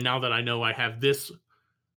in there. And now that I know I have this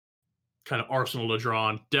kind of arsenal to draw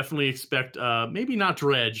on, definitely expect maybe not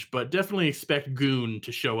Dredge, but definitely expect Goon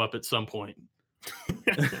to show up at some point.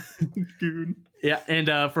 Goon. Yeah.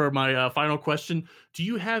 And for my final question, do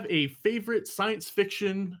you have a favorite science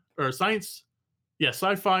fiction or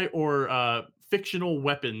sci-fi or fictional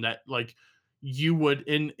weapon that you would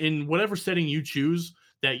in whatever setting you choose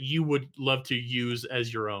that you would love to use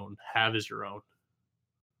as your own, have as your own?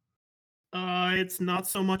 It's not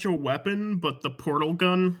so much a weapon, but the portal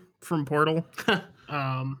gun from Portal.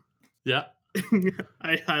 Yeah.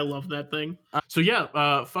 I love that thing.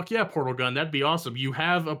 Fuck yeah, portal gun. That'd be awesome. You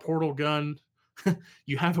have a portal gun.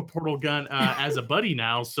 You have a portal gun as a buddy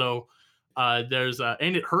now. So there's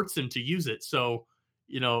and it hurts him to use it. So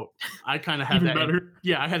I kind of have that. Better.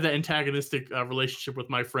 I have that antagonistic relationship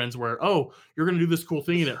with my friends where, oh, you're gonna do this cool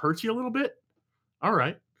thing and it hurts you a little bit. All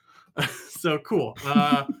right. So cool.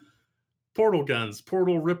 Portal guns,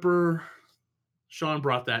 Portal Ripper. Sean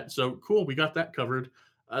brought that. So cool. We got that covered.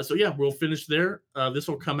 We'll finish there. This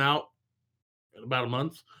will come out in about a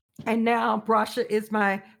month. And now Brasha is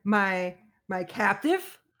my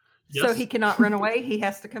captive. Yes. So he cannot run away. He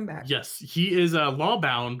has to come back. Yes, he is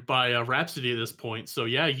lawbound by Rhapsody at this point. So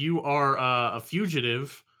yeah, you are a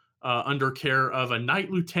fugitive under care of a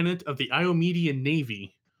Knight Lieutenant of the Iomedian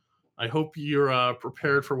Navy. I hope you're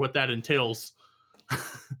prepared for what that entails.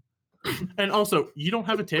 And also, you don't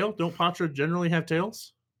have a tail? Don't Patra generally have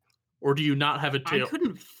tails? Or do you not have a tail?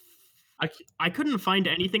 I couldn't find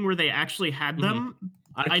anything where they actually had them.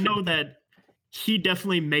 I know that he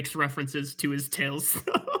definitely makes references to his tails.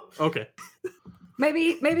 Okay.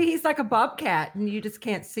 Maybe he's like a bobcat and you just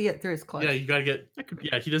can't see it through his clothes. Yeah, you gotta get.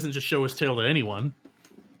 Yeah, he doesn't just show his tail to anyone.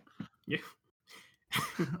 Yeah.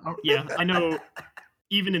 Yeah, I know.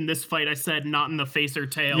 Even in this fight, I said not in the face or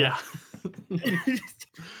tail. Yeah.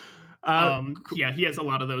 Yeah, he has a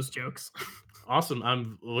lot of those jokes. Awesome.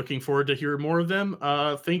 I'm looking forward to hear more of them.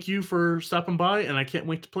 Thank you for stopping by, and I can't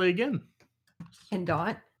wait to play again. And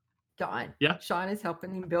Dawn. Yeah. Sean is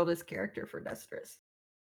helping him build his character for Destris.